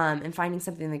 and finding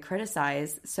something to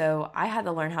criticize. So I had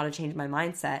to learn how to change my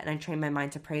mindset, and I trained my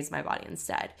mind to praise my body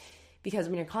instead. Because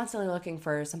when you're constantly looking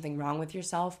for something wrong with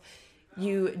yourself,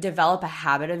 you develop a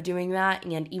habit of doing that,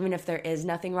 and even if there is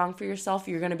nothing wrong for yourself,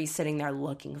 you're going to be sitting there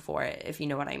looking for it, if you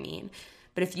know what I mean.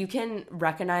 But if you can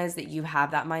recognize that you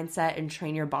have that mindset and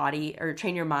train your body or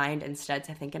train your mind instead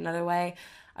to think another way.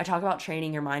 I talk about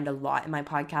training your mind a lot in my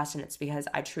podcast, and it's because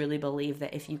I truly believe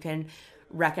that if you can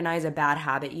recognize a bad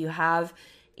habit you have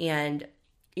and,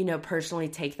 you know, personally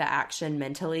take the action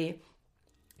mentally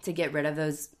to get rid of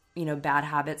those, you know, bad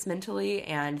habits mentally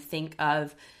and think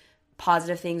of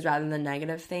positive things rather than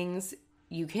negative things,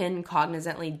 you can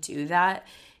cognizantly do that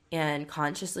and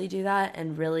consciously do that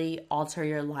and really alter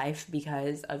your life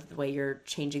because of the way you're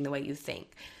changing the way you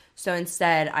think. So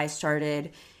instead, I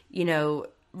started, you know,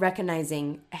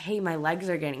 recognizing, hey, my legs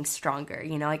are getting stronger.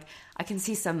 You know, like I can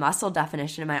see some muscle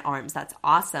definition in my arms. That's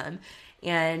awesome.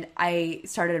 And I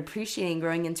started appreciating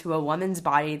growing into a woman's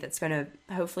body that's going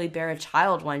to hopefully bear a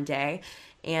child one day.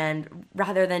 And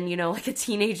rather than, you know, like a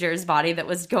teenager's body that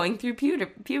was going through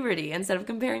puberty, instead of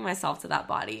comparing myself to that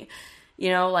body.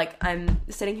 Like I'm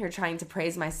sitting here trying to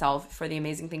praise myself for the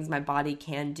amazing things my body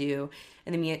can do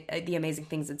and the amazing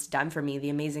things it's done for me, the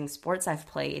amazing sports I've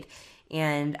played,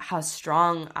 and how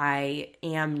strong I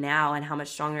am now and how much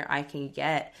stronger I can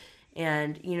get.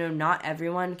 And, not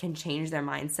everyone can change their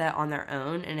mindset on their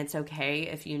own, and it's okay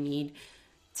if you need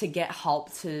to get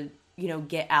help to,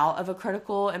 get out of a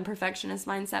critical and perfectionist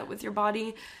mindset with your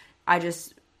body. I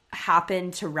just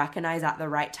happened to recognize at the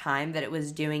right time that it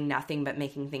was doing nothing but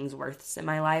making things worse in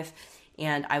my life.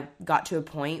 And I got to a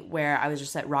point where I was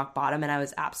just at rock bottom, and I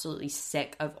was absolutely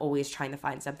sick of always trying to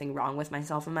find something wrong with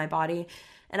myself and my body.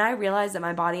 And I realized that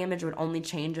my body image would only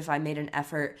change if I made an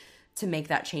effort to make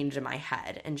that change in my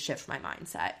head and shift my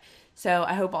mindset. So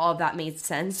I hope all of that made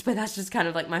sense, but that's just kind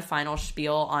of like my final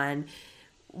spiel on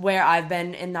where I've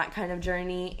been in that kind of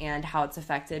journey and how it's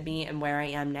affected me and where I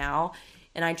am now.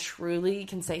 And I truly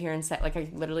can sit here and say, like, I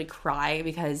literally cry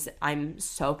because I'm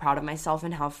so proud of myself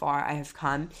and how far I have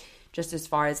come, just as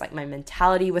far as like my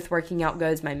mentality with working out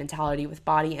goes, my mentality with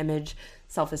body image,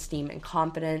 self-esteem, and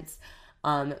confidence,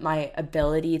 my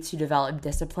ability to develop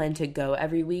discipline to go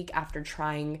every week after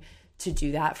trying to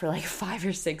do that for like 5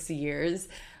 or 6 years.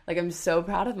 Like, I'm so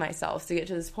proud of myself to get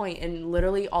to this point, and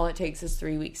literally all it takes is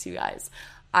 3 weeks, you guys.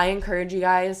 I encourage you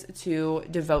guys to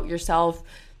devote yourself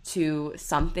to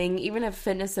something, even if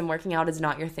fitness and working out is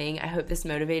not your thing. I hope this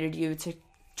motivated you to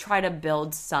try to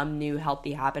build some new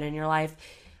healthy habit in your life.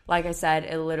 Like I said,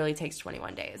 it literally takes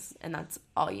 21 days, and that's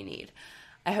all you need.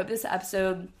 I hope this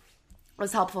episode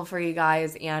was helpful for you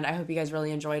guys, and I hope you guys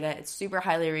really enjoyed it. It's super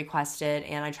highly requested,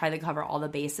 and I try to cover all the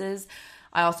bases.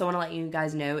 I also want to let you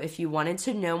guys know, if you wanted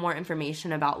to know more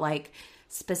information about like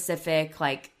specific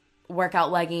like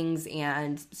workout leggings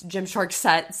and Gymshark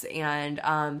sets and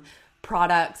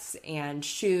products and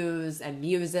shoes and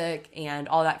music and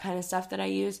all that kind of stuff that I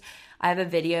use, I have a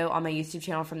video on my YouTube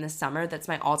channel from this summer that's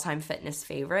my all-time fitness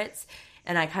favorites,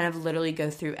 and I kind of literally go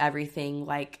through everything,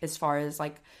 like as far as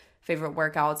like favorite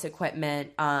workouts,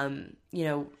 equipment,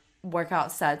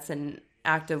 workout sets and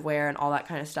active wear and all that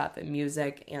kind of stuff, and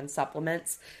music and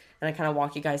supplements. And I kind of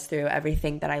walk you guys through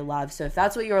everything that I love. So if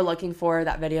that's what you're looking for,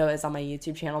 that video is on my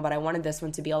YouTube channel. But I wanted this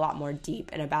one to be a lot more deep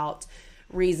and about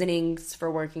reasonings for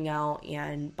working out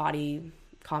and body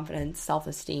confidence,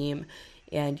 self-esteem,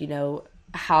 and,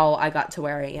 how I got to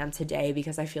where I am today,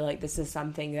 because I feel like this is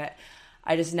something that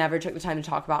I just never took the time to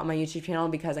talk about on my YouTube channel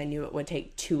because I knew it would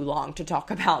take too long to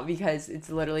talk about, because it's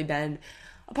literally been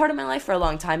a part of my life for a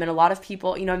long time. And a lot of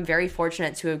people, I'm very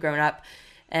fortunate to have grown up,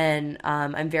 and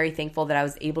I'm very thankful that I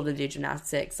was able to do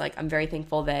gymnastics. Like, I'm very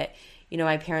thankful that,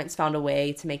 my parents found a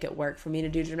way to make it work for me to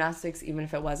do gymnastics, even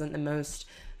if it wasn't the most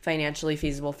financially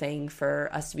feasible thing for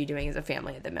us to be doing as a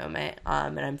family at the moment.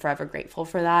 And I'm forever grateful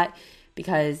for that,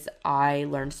 because I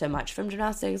learned so much from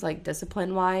gymnastics, like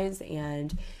discipline-wise,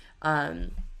 and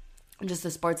just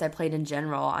the sports I played in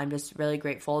general. I'm just really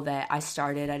grateful that I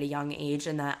started at a young age,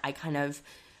 and that I kind of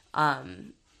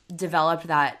developed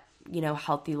that,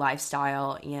 healthy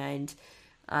lifestyle and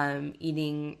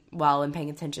eating well and paying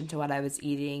attention to what I was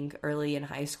eating early in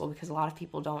high school, because a lot of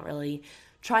people don't really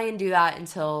try and do that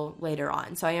until later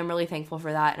on. So I am really thankful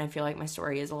for that, and I feel like my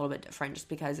story is a little bit different just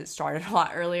because it started a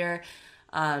lot earlier.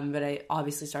 But I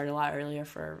obviously started a lot earlier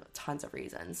for tons of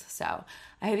reasons. So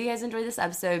I hope you guys enjoyed this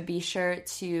episode. Be sure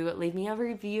to leave me a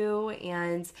review,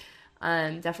 and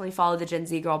definitely follow the Gen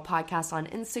Z Girl Podcast on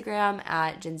Instagram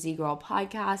at Gen Z Girl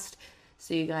Podcast,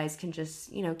 so you guys can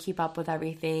just, keep up with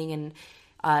everything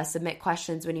and submit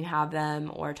questions when you have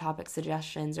them, or topic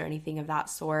suggestions or anything of that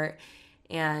sort.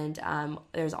 And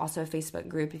there's also a Facebook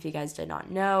group, if you guys did not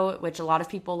know, which a lot of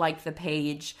people like the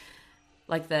page,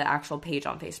 like the actual page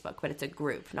on Facebook, but it's a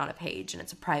group, not a page, and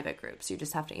it's a private group. So you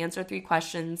just have to answer 3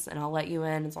 questions, and I'll let you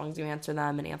in as long as you answer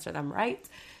them and answer them right.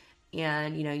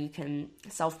 And, you can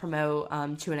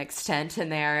self-promote to an extent in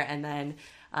there, and then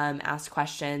ask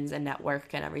questions and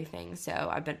network and everything. So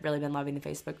I've really been loving the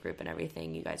Facebook group and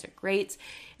everything. You guys are great.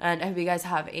 And I hope you guys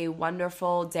have a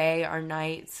wonderful day or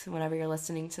night whenever you're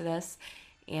listening to this.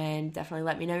 And definitely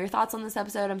let me know your thoughts on this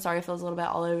episode. I'm sorry if it was a little bit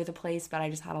all over the place, but I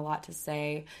just had a lot to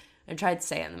say. I tried to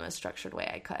say it in the most structured way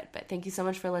I could. But thank you so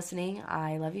much for listening.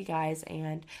 I love you guys,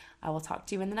 and I will talk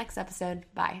to you in the next episode.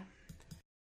 Bye.